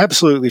interesting. It's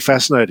absolutely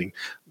fascinating.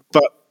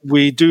 But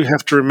we do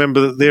have to remember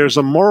that there's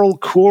a moral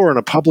core and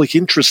a public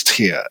interest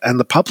here.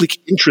 And the public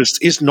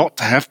interest is not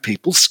to have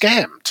people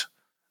scammed.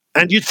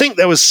 And you'd think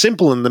that was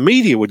simple and the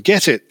media would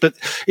get it. But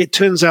it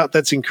turns out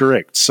that's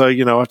incorrect. So, I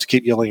have to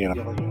keep yelling at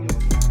them.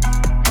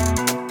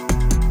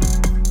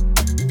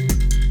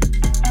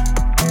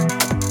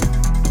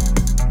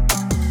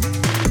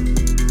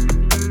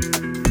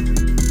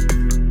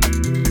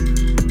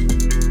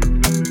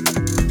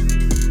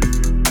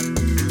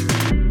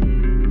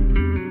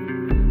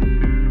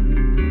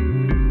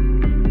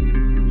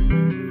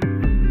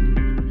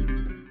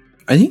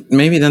 I think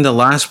maybe then the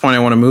last point I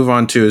want to move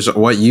on to is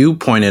what you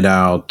pointed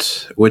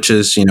out, which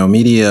is,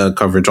 media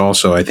coverage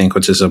also, I think,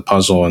 which is a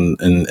puzzle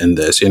in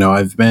this.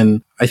 I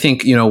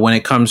think, when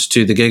it comes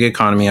to the gig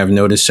economy, I've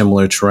noticed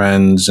similar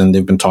trends, and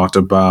they've been talked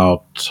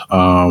about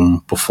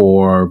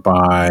before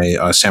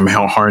by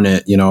Samuel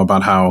Harnett,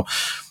 about how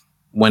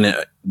when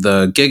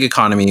the gig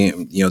economy,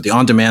 the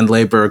on-demand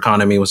labor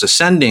economy was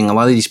ascending, a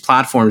lot of these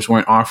platforms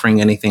weren't offering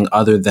anything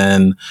other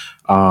than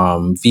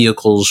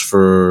vehicles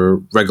for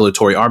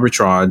regulatory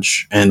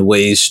arbitrage and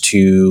ways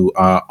to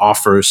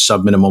offer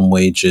sub-minimum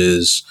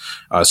wages,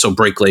 so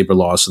break labor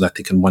laws so that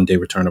they can one day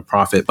return a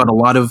profit. But a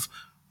lot of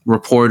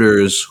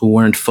reporters who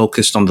weren't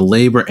focused on the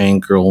labor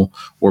angle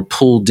were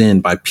pulled in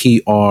by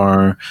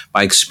PR,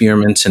 by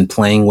experiments and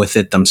playing with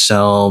it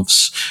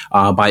themselves,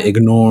 by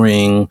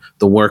ignoring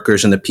the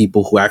workers and the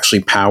people who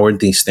actually powered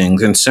these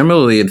things. And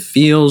similarly, it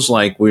feels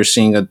like we've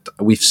seen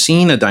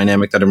a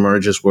dynamic that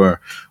emerges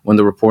where when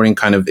the reporting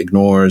kind of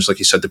ignores, like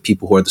you said, the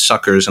people who are the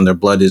suckers and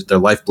their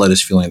lifeblood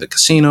is fueling the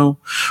casino,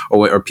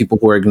 or people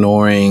who are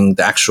ignoring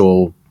the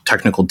actual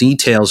technical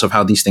details of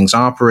how these things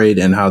operate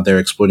and how they're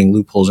exploiting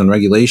loopholes and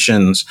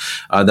regulations,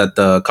 that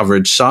the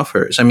coverage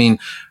suffers. I mean,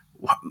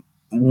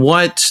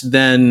 what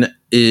then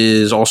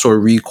is also a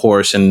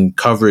recourse in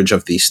coverage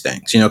of these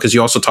things? Because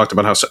you also talked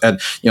about how,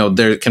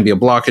 there can be a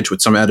blockage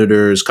with some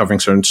editors covering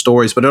certain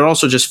stories, but it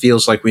also just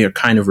feels like we are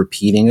kind of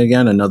repeating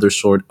again another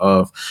sort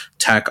of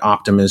tech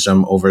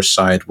optimism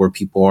oversight where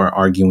people are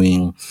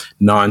arguing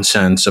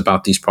nonsense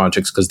about these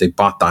projects because they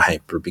bought the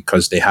hype or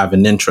because they have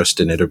an interest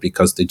in it or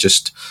because they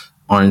just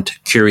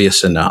aren't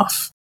curious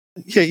enough.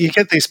 Yeah, you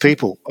get these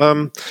people.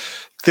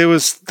 There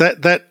was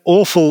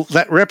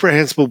that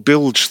reprehensible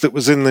bilge that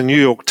was in the New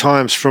York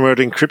Times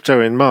promoting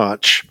crypto in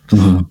March.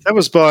 Mm-hmm. That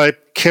was by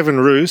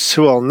Kevin Roose,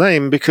 who I'll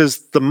name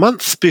because the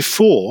month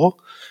before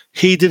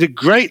he did a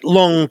great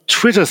long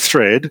Twitter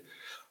thread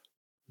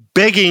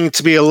begging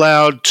to be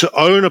allowed to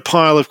own a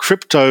pile of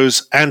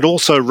cryptos and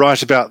also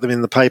write about them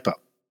in the paper.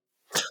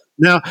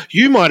 Now,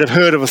 you might have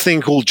heard of a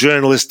thing called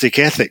journalistic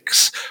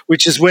ethics,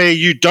 which is where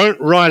you don't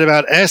write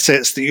about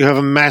assets that you have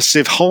a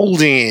massive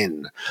holding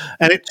in.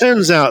 And it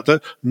turns out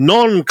that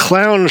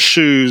non-clown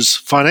shoes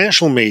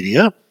financial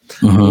media,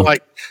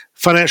 like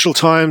Financial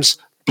Times,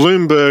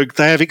 Bloomberg,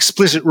 they have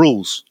explicit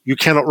rules. You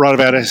cannot write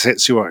about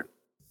assets you own.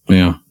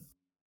 Yeah.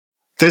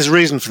 There's a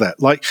reason for that.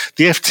 Like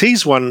the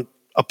FT's one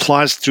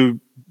applies to,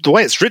 the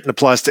way it's written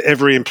applies to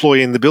every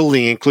employee in the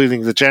building,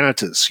 including the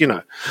janitors,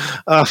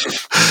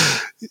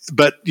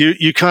 but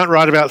you can't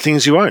write about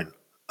things you own.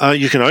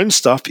 You can own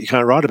stuff, but you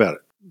can't write about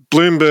it.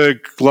 Bloomberg,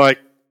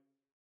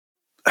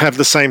 have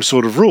the same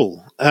sort of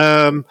rule.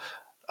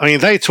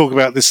 They talk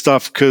about this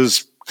stuff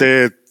because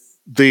they're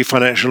the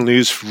financial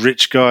news for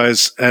rich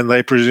guys, and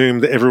they presume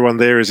that everyone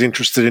there is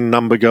interested in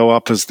number go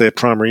up as their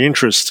primary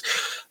interest,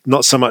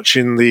 not so much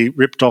in the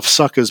ripped-off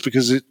suckers,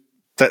 because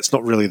that's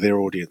not really their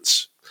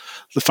audience.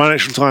 The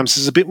Financial Times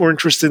is a bit more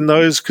interested in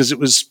those because it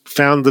was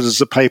founded as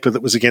a paper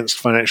that was against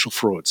financial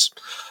frauds.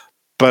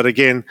 But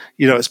again,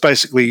 it's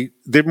basically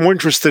they're more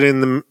interested in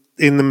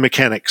the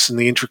mechanics and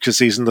the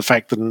intricacies and the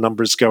fact that the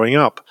number is going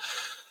up.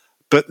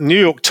 But New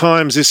York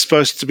Times is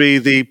supposed to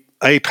be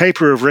a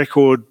paper of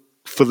record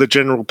for the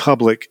general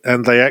public,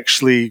 and they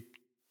actually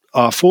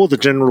are for the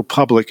general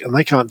public, and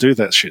they can't do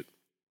that shit.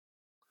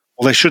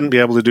 Well, they shouldn't be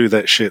able to do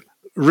that shit.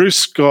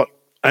 Roos got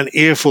an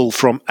earful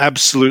from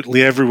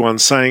absolutely everyone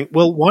saying,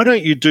 well, why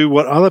don't you do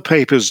what other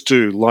papers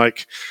do?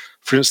 Like,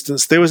 for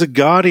instance, there was a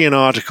Guardian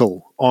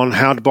article on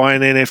how to buy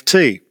an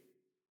NFT.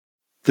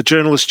 The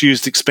journalist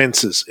used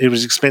expenses. It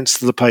was expense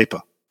to the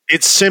paper.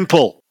 It's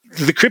simple.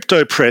 The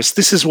crypto press,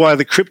 this is why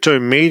the crypto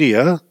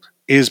media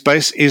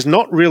is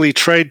not really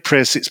trade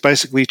press. It's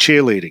basically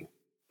cheerleading.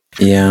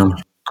 Yeah.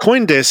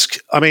 CoinDesk,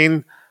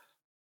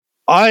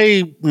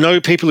 I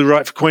know people who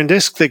write for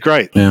CoinDesk. They're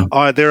great.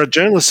 Yeah. There are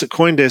journalists at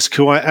CoinDesk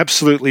who I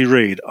absolutely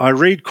read. I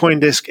read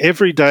CoinDesk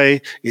every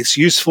day. It's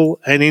useful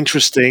and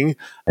interesting,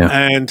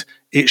 and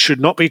it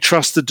should not be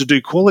trusted to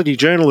do quality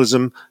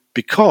journalism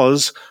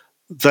because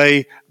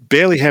they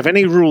barely have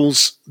any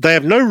rules. They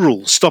have no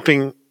rules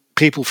stopping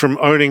people from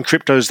owning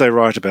cryptos they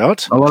write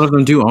about. A lot of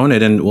them do own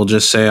it and will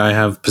just say, I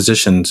have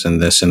positions in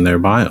this in their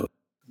bio.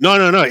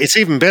 No. It's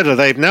even better.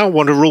 They now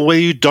want a rule where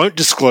you don't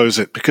disclose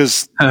it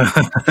because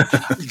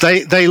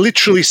they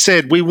literally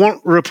said, we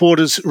want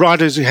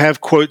writers who have,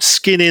 quote,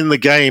 skin in the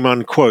game,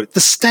 unquote.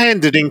 The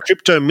standard in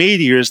crypto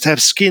media is to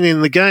have skin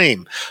in the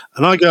game.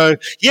 And I go,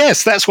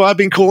 yes, that's why I've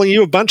been calling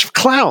you a bunch of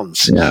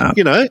clowns. Yeah.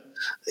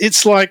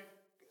 It's like,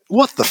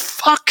 what the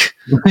fuck?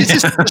 Is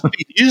this supposed to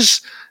be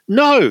news?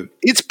 No,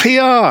 it's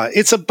PR.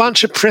 It's a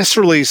bunch of press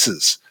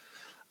releases.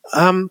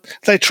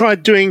 They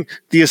tried doing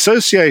the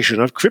Association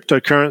of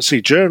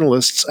Cryptocurrency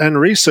Journalists and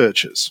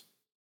Researchers.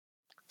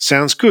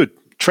 Sounds good.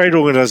 Trade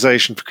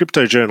organization for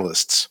crypto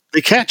journalists.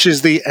 The catch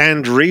is the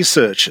and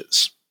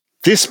researchers.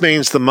 This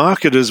means the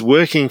marketers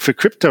working for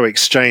crypto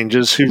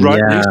exchanges who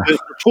write research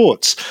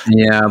reports.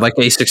 Yeah, like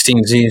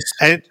A16Zs.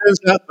 And it turns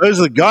out those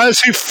are the guys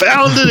who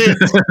founded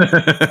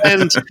it.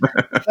 And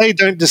they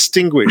don't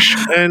distinguish.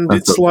 And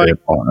That's it's like,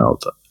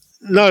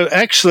 no,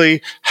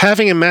 actually,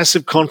 having a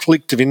massive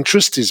conflict of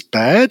interest is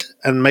bad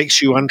and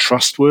makes you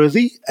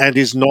untrustworthy and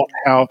is not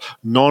how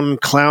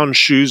non-clown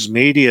shoes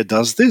media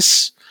does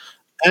this.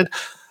 And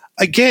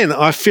again,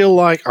 I feel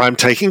like I'm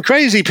taking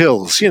crazy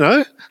pills,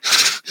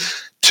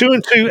 2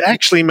 and 2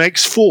 actually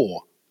makes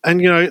 4. And,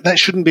 that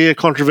shouldn't be a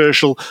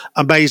controversial,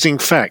 amazing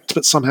fact,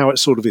 but somehow it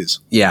sort of is.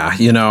 Yeah,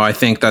 I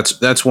think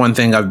that's one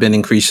thing I've been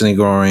increasingly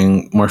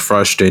growing more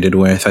frustrated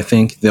with. I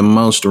think the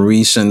most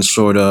recent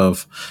sort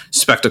of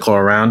spectacle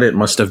around it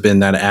must have been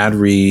that ad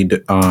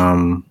read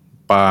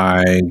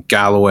by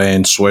Galloway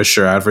and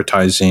Swisher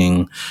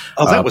advertising.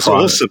 Oh, that was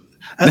awesome.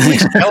 At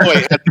least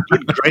Galloway had the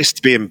good grace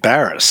to be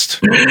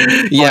embarrassed.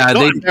 Yeah,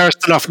 not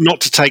embarrassed enough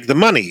not to take the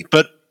money,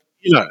 but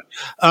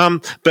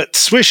but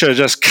Swisher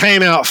just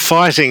came out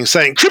fighting,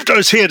 saying,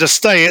 crypto's here to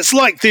stay. It's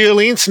like the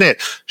early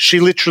internet. She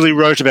literally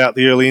wrote about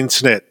the early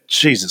internet.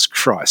 Jesus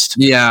Christ.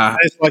 Yeah. And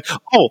it's like,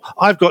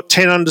 I've got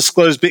 10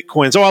 undisclosed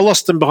Bitcoins. I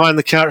lost them behind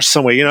the couch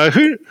somewhere.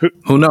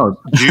 Who knows?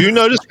 Do you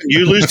notice when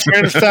you lose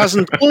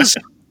 $300,000?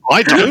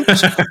 I don't.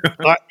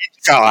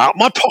 It fell out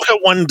my pocket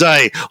one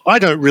day. I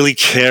don't really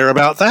care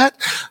about that.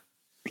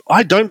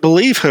 I don't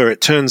believe her,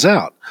 it turns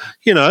out.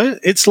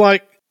 It's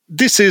like,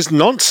 this is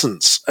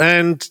nonsense.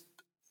 And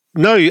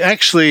no,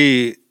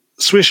 actually,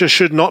 Swisher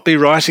should not be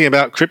writing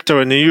about crypto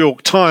in the New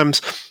York Times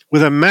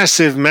with a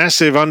massive,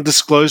 massive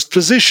undisclosed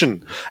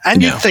position.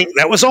 And you'd think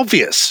that was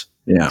obvious.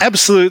 Yeah.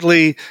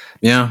 Absolutely.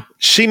 Yeah.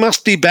 She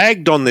must be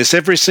bagged on this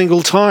every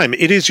single time.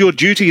 It is your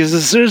duty as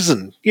a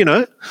citizen,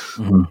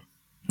 Mm-hmm.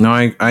 No,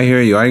 I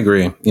hear you. I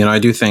agree. I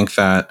do think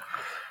that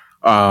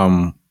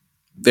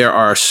there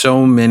are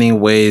so many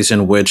ways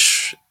in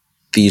which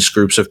these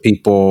groups of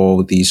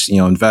people, these,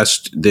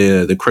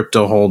 the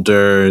crypto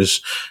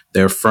holders,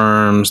 their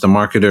firms, the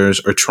marketers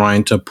are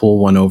trying to pull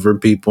one over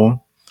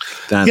people.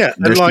 That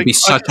there should be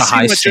such a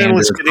high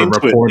standard for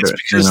reporters.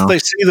 It's because they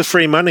see the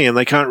free money and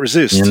they can't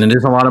resist. And it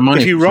is a lot of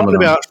money. If you write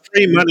about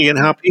free money and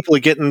how people are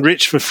getting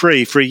rich for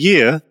free for a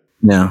year,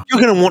 Yeah.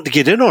 you're going to want to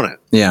get in on it.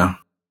 Yeah.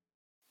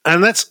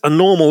 And that's a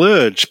normal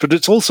urge, but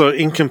it's also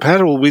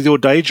incompatible with your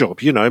day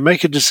job.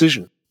 Make a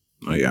decision.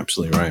 Oh, you're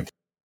absolutely right.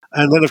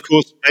 And then, of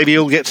course, maybe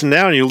you'll get to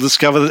now and you'll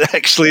discover that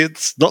actually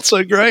it's not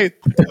so great.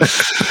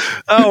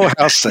 Oh,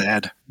 how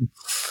sad.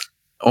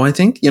 Oh, I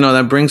think,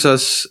 that brings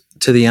us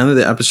to the end of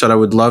the episode. I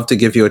would love to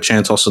give you a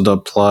chance also to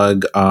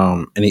plug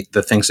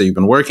the things that you've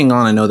been working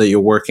on. I know that you're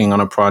working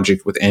on a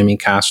project with Amy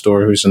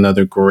Castor, who's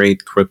another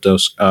great crypto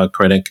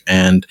critic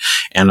and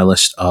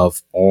analyst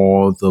of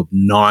all the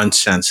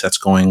nonsense that's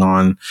going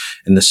on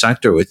in the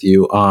sector with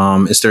you.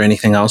 Is there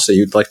anything else that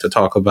you'd like to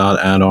talk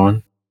about, add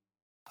on?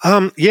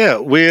 I've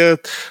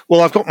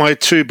got my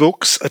 2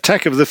 books,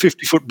 Attack of the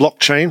 50-Foot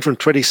Blockchain from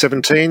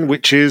 2017,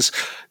 which is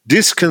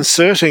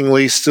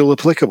disconcertingly still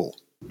applicable.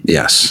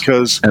 Yes.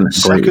 Because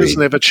suckers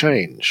never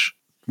change.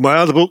 My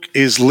other book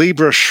is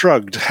Libra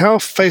Shrugged, How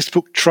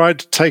Facebook Tried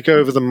to Take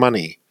Over the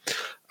Money.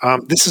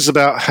 This is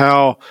about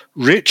how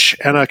rich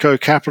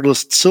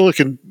anarcho-capitalist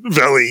Silicon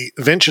Valley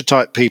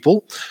venture-type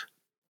people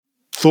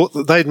thought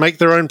that they'd make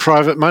their own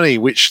private money,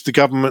 which the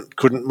government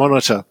couldn't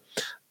monitor.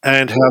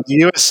 And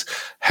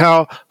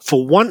how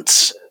for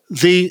once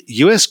the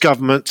US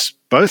government,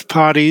 both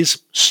parties,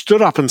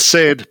 stood up and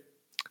said,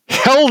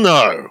 hell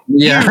no.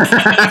 Yeah.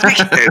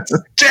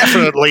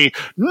 Definitely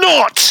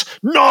not.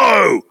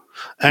 No.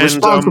 And,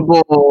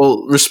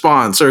 responsible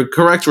response or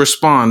correct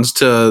response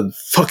to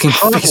fucking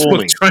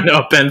Facebook trying to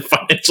upend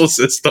financial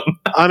system.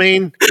 I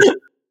mean,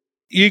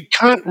 you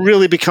can't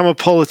really become a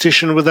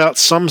politician without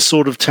some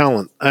sort of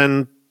talent.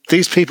 And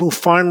these people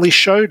finally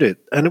showed it,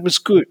 and it was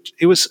good.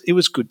 It was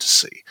good to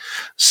see.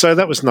 So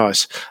that was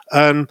nice.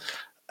 And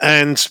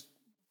I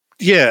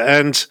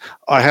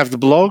have the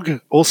blog,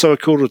 also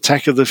called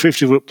Attack of the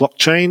 50-Foot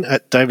Blockchain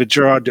at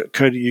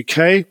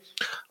davidgerard.co.uk.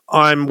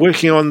 I'm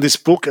working on this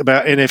book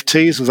about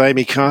NFTs with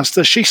Amy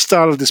Castor. She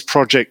started this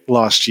project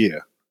last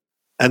year,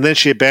 and then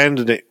she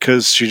abandoned it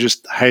because she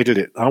just hated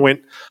it. I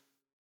went,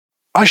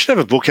 I should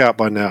have a book out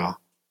by now.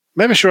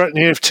 Maybe I should write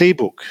an NFT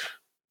book.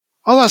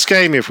 I'll ask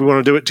Amy if we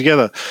want to do it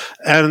together.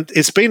 And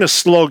it's been a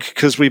slog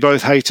because we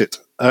both hate it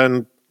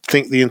and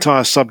think the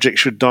entire subject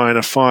should die in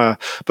a fire.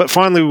 But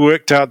finally we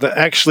worked out that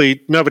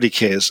actually nobody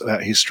cares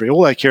about history.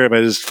 All they care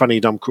about is funny,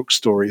 dumb crook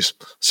stories.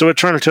 So we're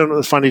trying to turn it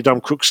the funny, dumb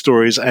crook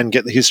stories and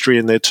get the history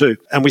in there too.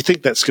 And we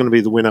think that's going to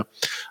be the winner.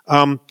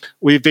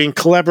 We've been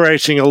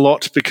collaborating a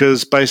lot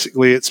because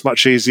basically it's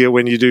much easier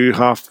when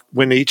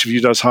each of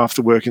you does half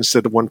the work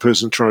instead of one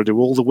person trying to do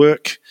all the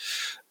work.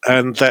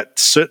 And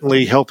that's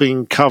certainly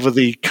helping cover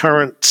the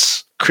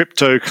current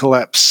crypto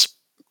collapse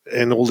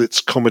and all its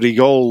comedy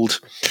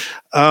gold.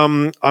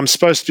 I'm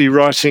supposed to be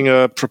writing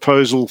a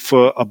proposal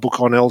for a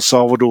book on El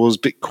Salvador's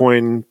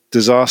Bitcoin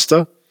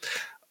disaster.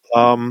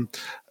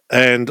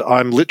 And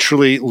I'm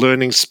literally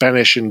learning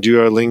Spanish in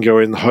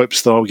Duolingo in the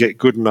hopes that I'll get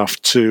good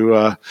enough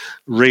to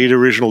read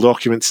original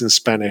documents in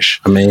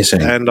Spanish.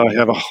 Amazing. And I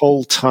have a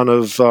whole ton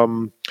of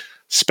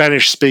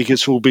Spanish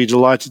speakers who will be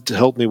delighted to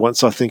help me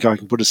once I think I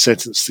can put a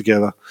sentence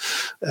together.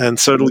 And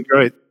so it'll be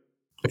great.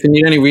 If you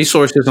need any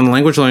resources on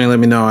language learning, let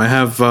me know.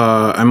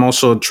 I'm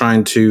also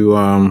trying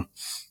to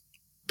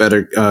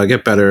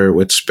get better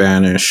with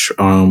Spanish,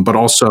 but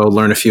also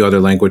learn a few other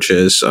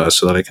languages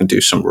so that I can do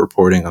some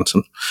reporting on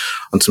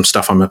some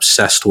stuff I'm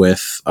obsessed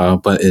with,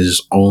 but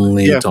is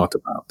only talked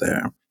about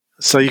there.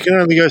 So you can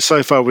only go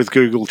so far with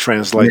Google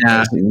Translate.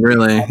 Yeah,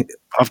 really.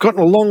 I've gotten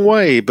a long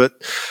way, but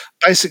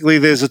basically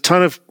there's a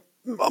ton of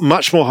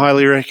much more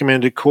highly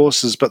recommended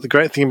courses. But the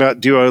great thing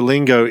about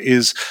Duolingo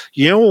is,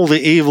 all the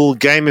evil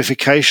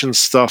gamification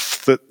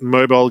stuff that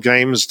mobile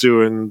games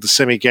do and the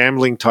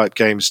semi-gambling type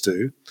games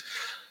do.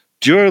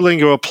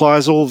 Duolingo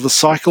applies all of the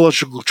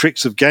psychological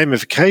tricks of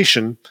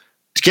gamification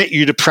to get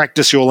you to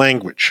practice your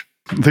language.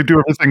 They do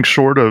everything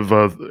short of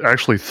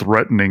actually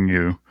threatening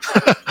you.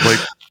 Like,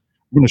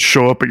 I'm going to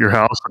show up at your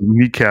house and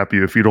kneecap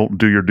you if you don't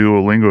do your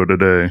Duolingo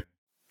today.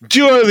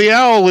 Duo the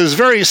Owl is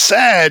very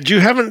sad.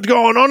 You haven't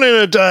gone on in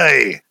a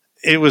day.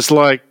 It was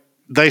like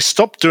they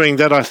stopped doing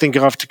that, I think,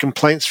 after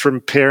complaints from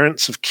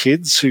parents of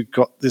kids who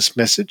got this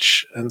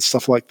message and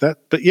stuff like that.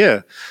 But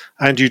yeah,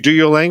 and you do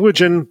your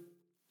language and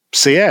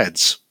see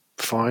ads.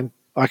 Fine.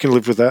 I can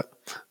live with that.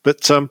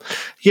 But so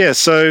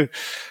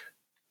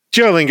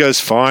Duolingo's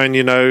fine.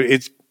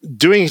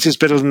 Doing it is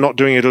better than not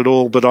doing it at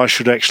all, but I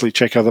should actually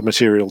check other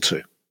material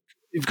too.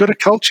 You've got to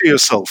culture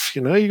yourself,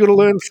 you've got to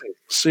learn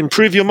things,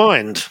 improve your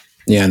mind.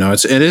 Yeah, no,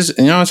 it is,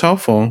 it's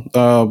helpful.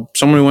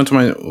 Someone who went to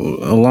my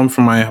alum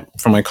from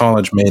my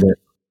college made it.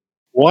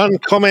 One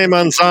come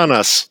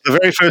manzanas, the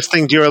very first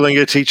thing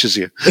Duolingo teaches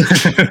you.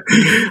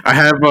 I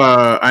have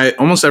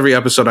almost every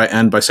episode I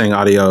end by saying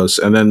adios,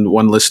 and then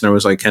one listener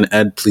was like, "Can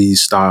Ed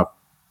please stop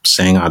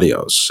saying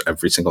adios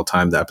every single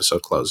time the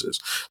episode closes?"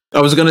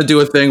 I was gonna do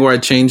a thing where I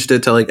changed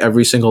it to like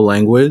every single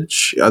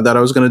language that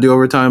I was gonna do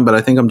over time, but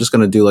I think I'm just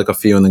gonna do like a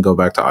few and then go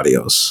back to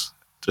adios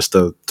just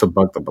to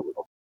bug them a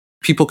little.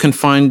 People can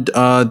find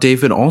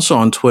David also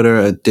on Twitter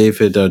at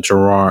David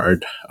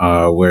Gerard,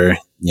 where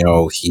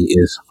he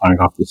is firing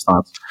off these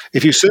thoughts.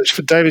 If you search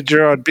for David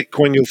Gerard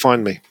Bitcoin, you'll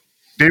find me.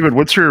 David,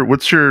 what's your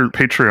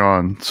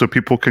Patreon so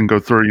people can go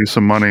throw you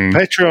some money?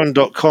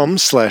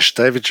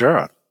 Patreon.com/David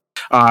Gerard.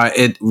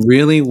 It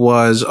really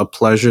was a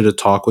pleasure to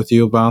talk with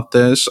you about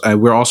this.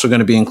 We're also going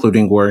to be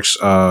including works,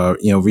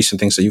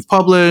 recent things that you've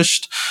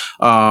published,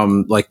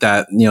 like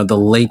that, the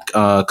Late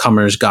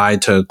Comer's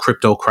Guide to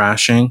Crypto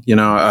Crashing,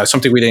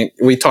 something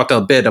we talked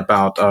a bit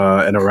about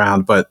and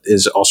around, but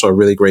is also a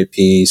really great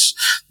piece.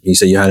 You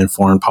said you had in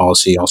foreign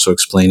policy, also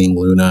explaining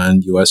Luna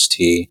and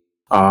UST.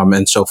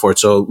 And so forth.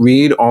 So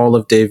read all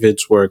of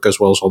David's work as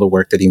well as all the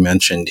work that he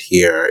mentioned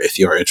here if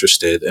you're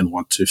interested and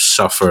want to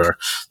suffer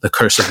the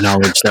curse of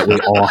knowledge that we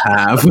all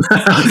have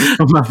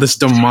about this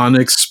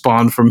demonic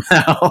spawn from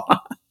hell.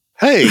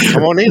 Hey,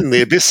 come on in.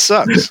 The abyss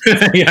sucks.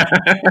 Yeah.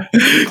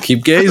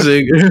 Keep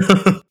gazing.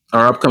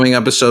 Our upcoming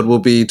episode will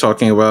be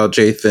talking about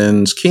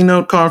Jathan's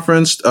keynote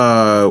conference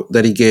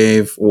that he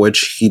gave,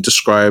 which he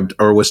described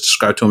or was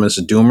described to him as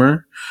a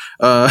doomer.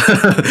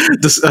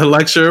 This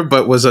lecture,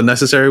 but was a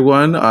necessary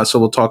one. So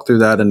we'll talk through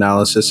that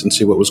analysis and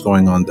see what was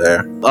going on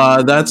there.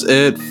 That's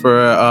it for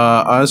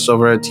us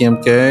over at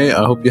TMK.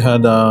 I hope you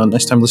had a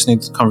nice time listening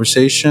to the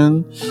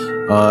conversation.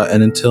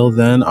 And until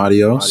then,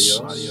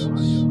 adios.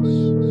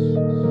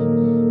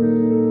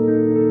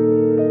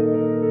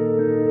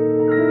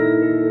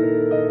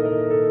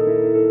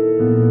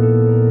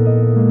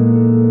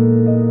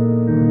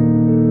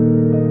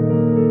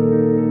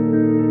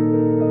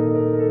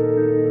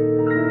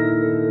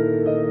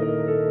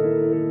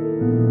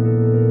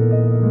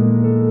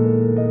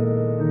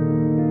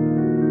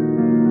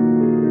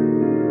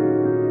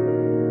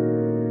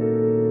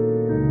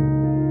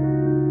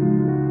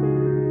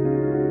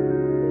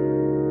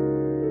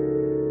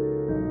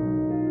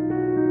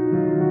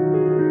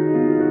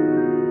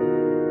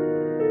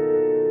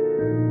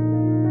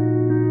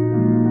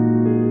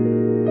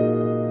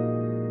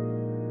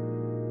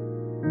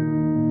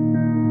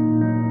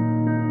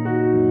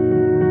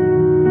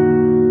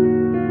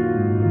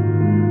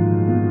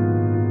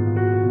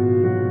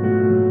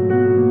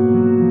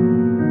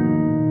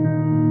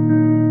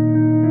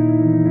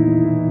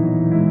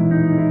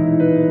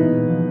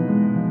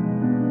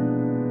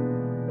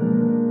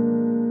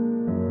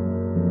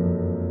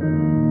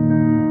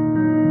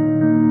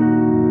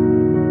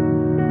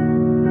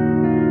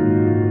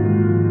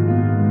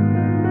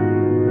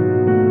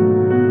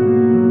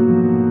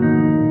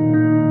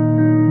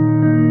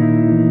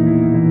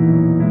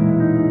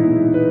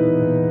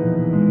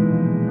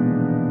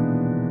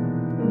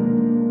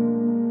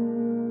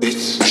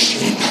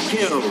 It's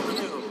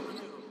Hill.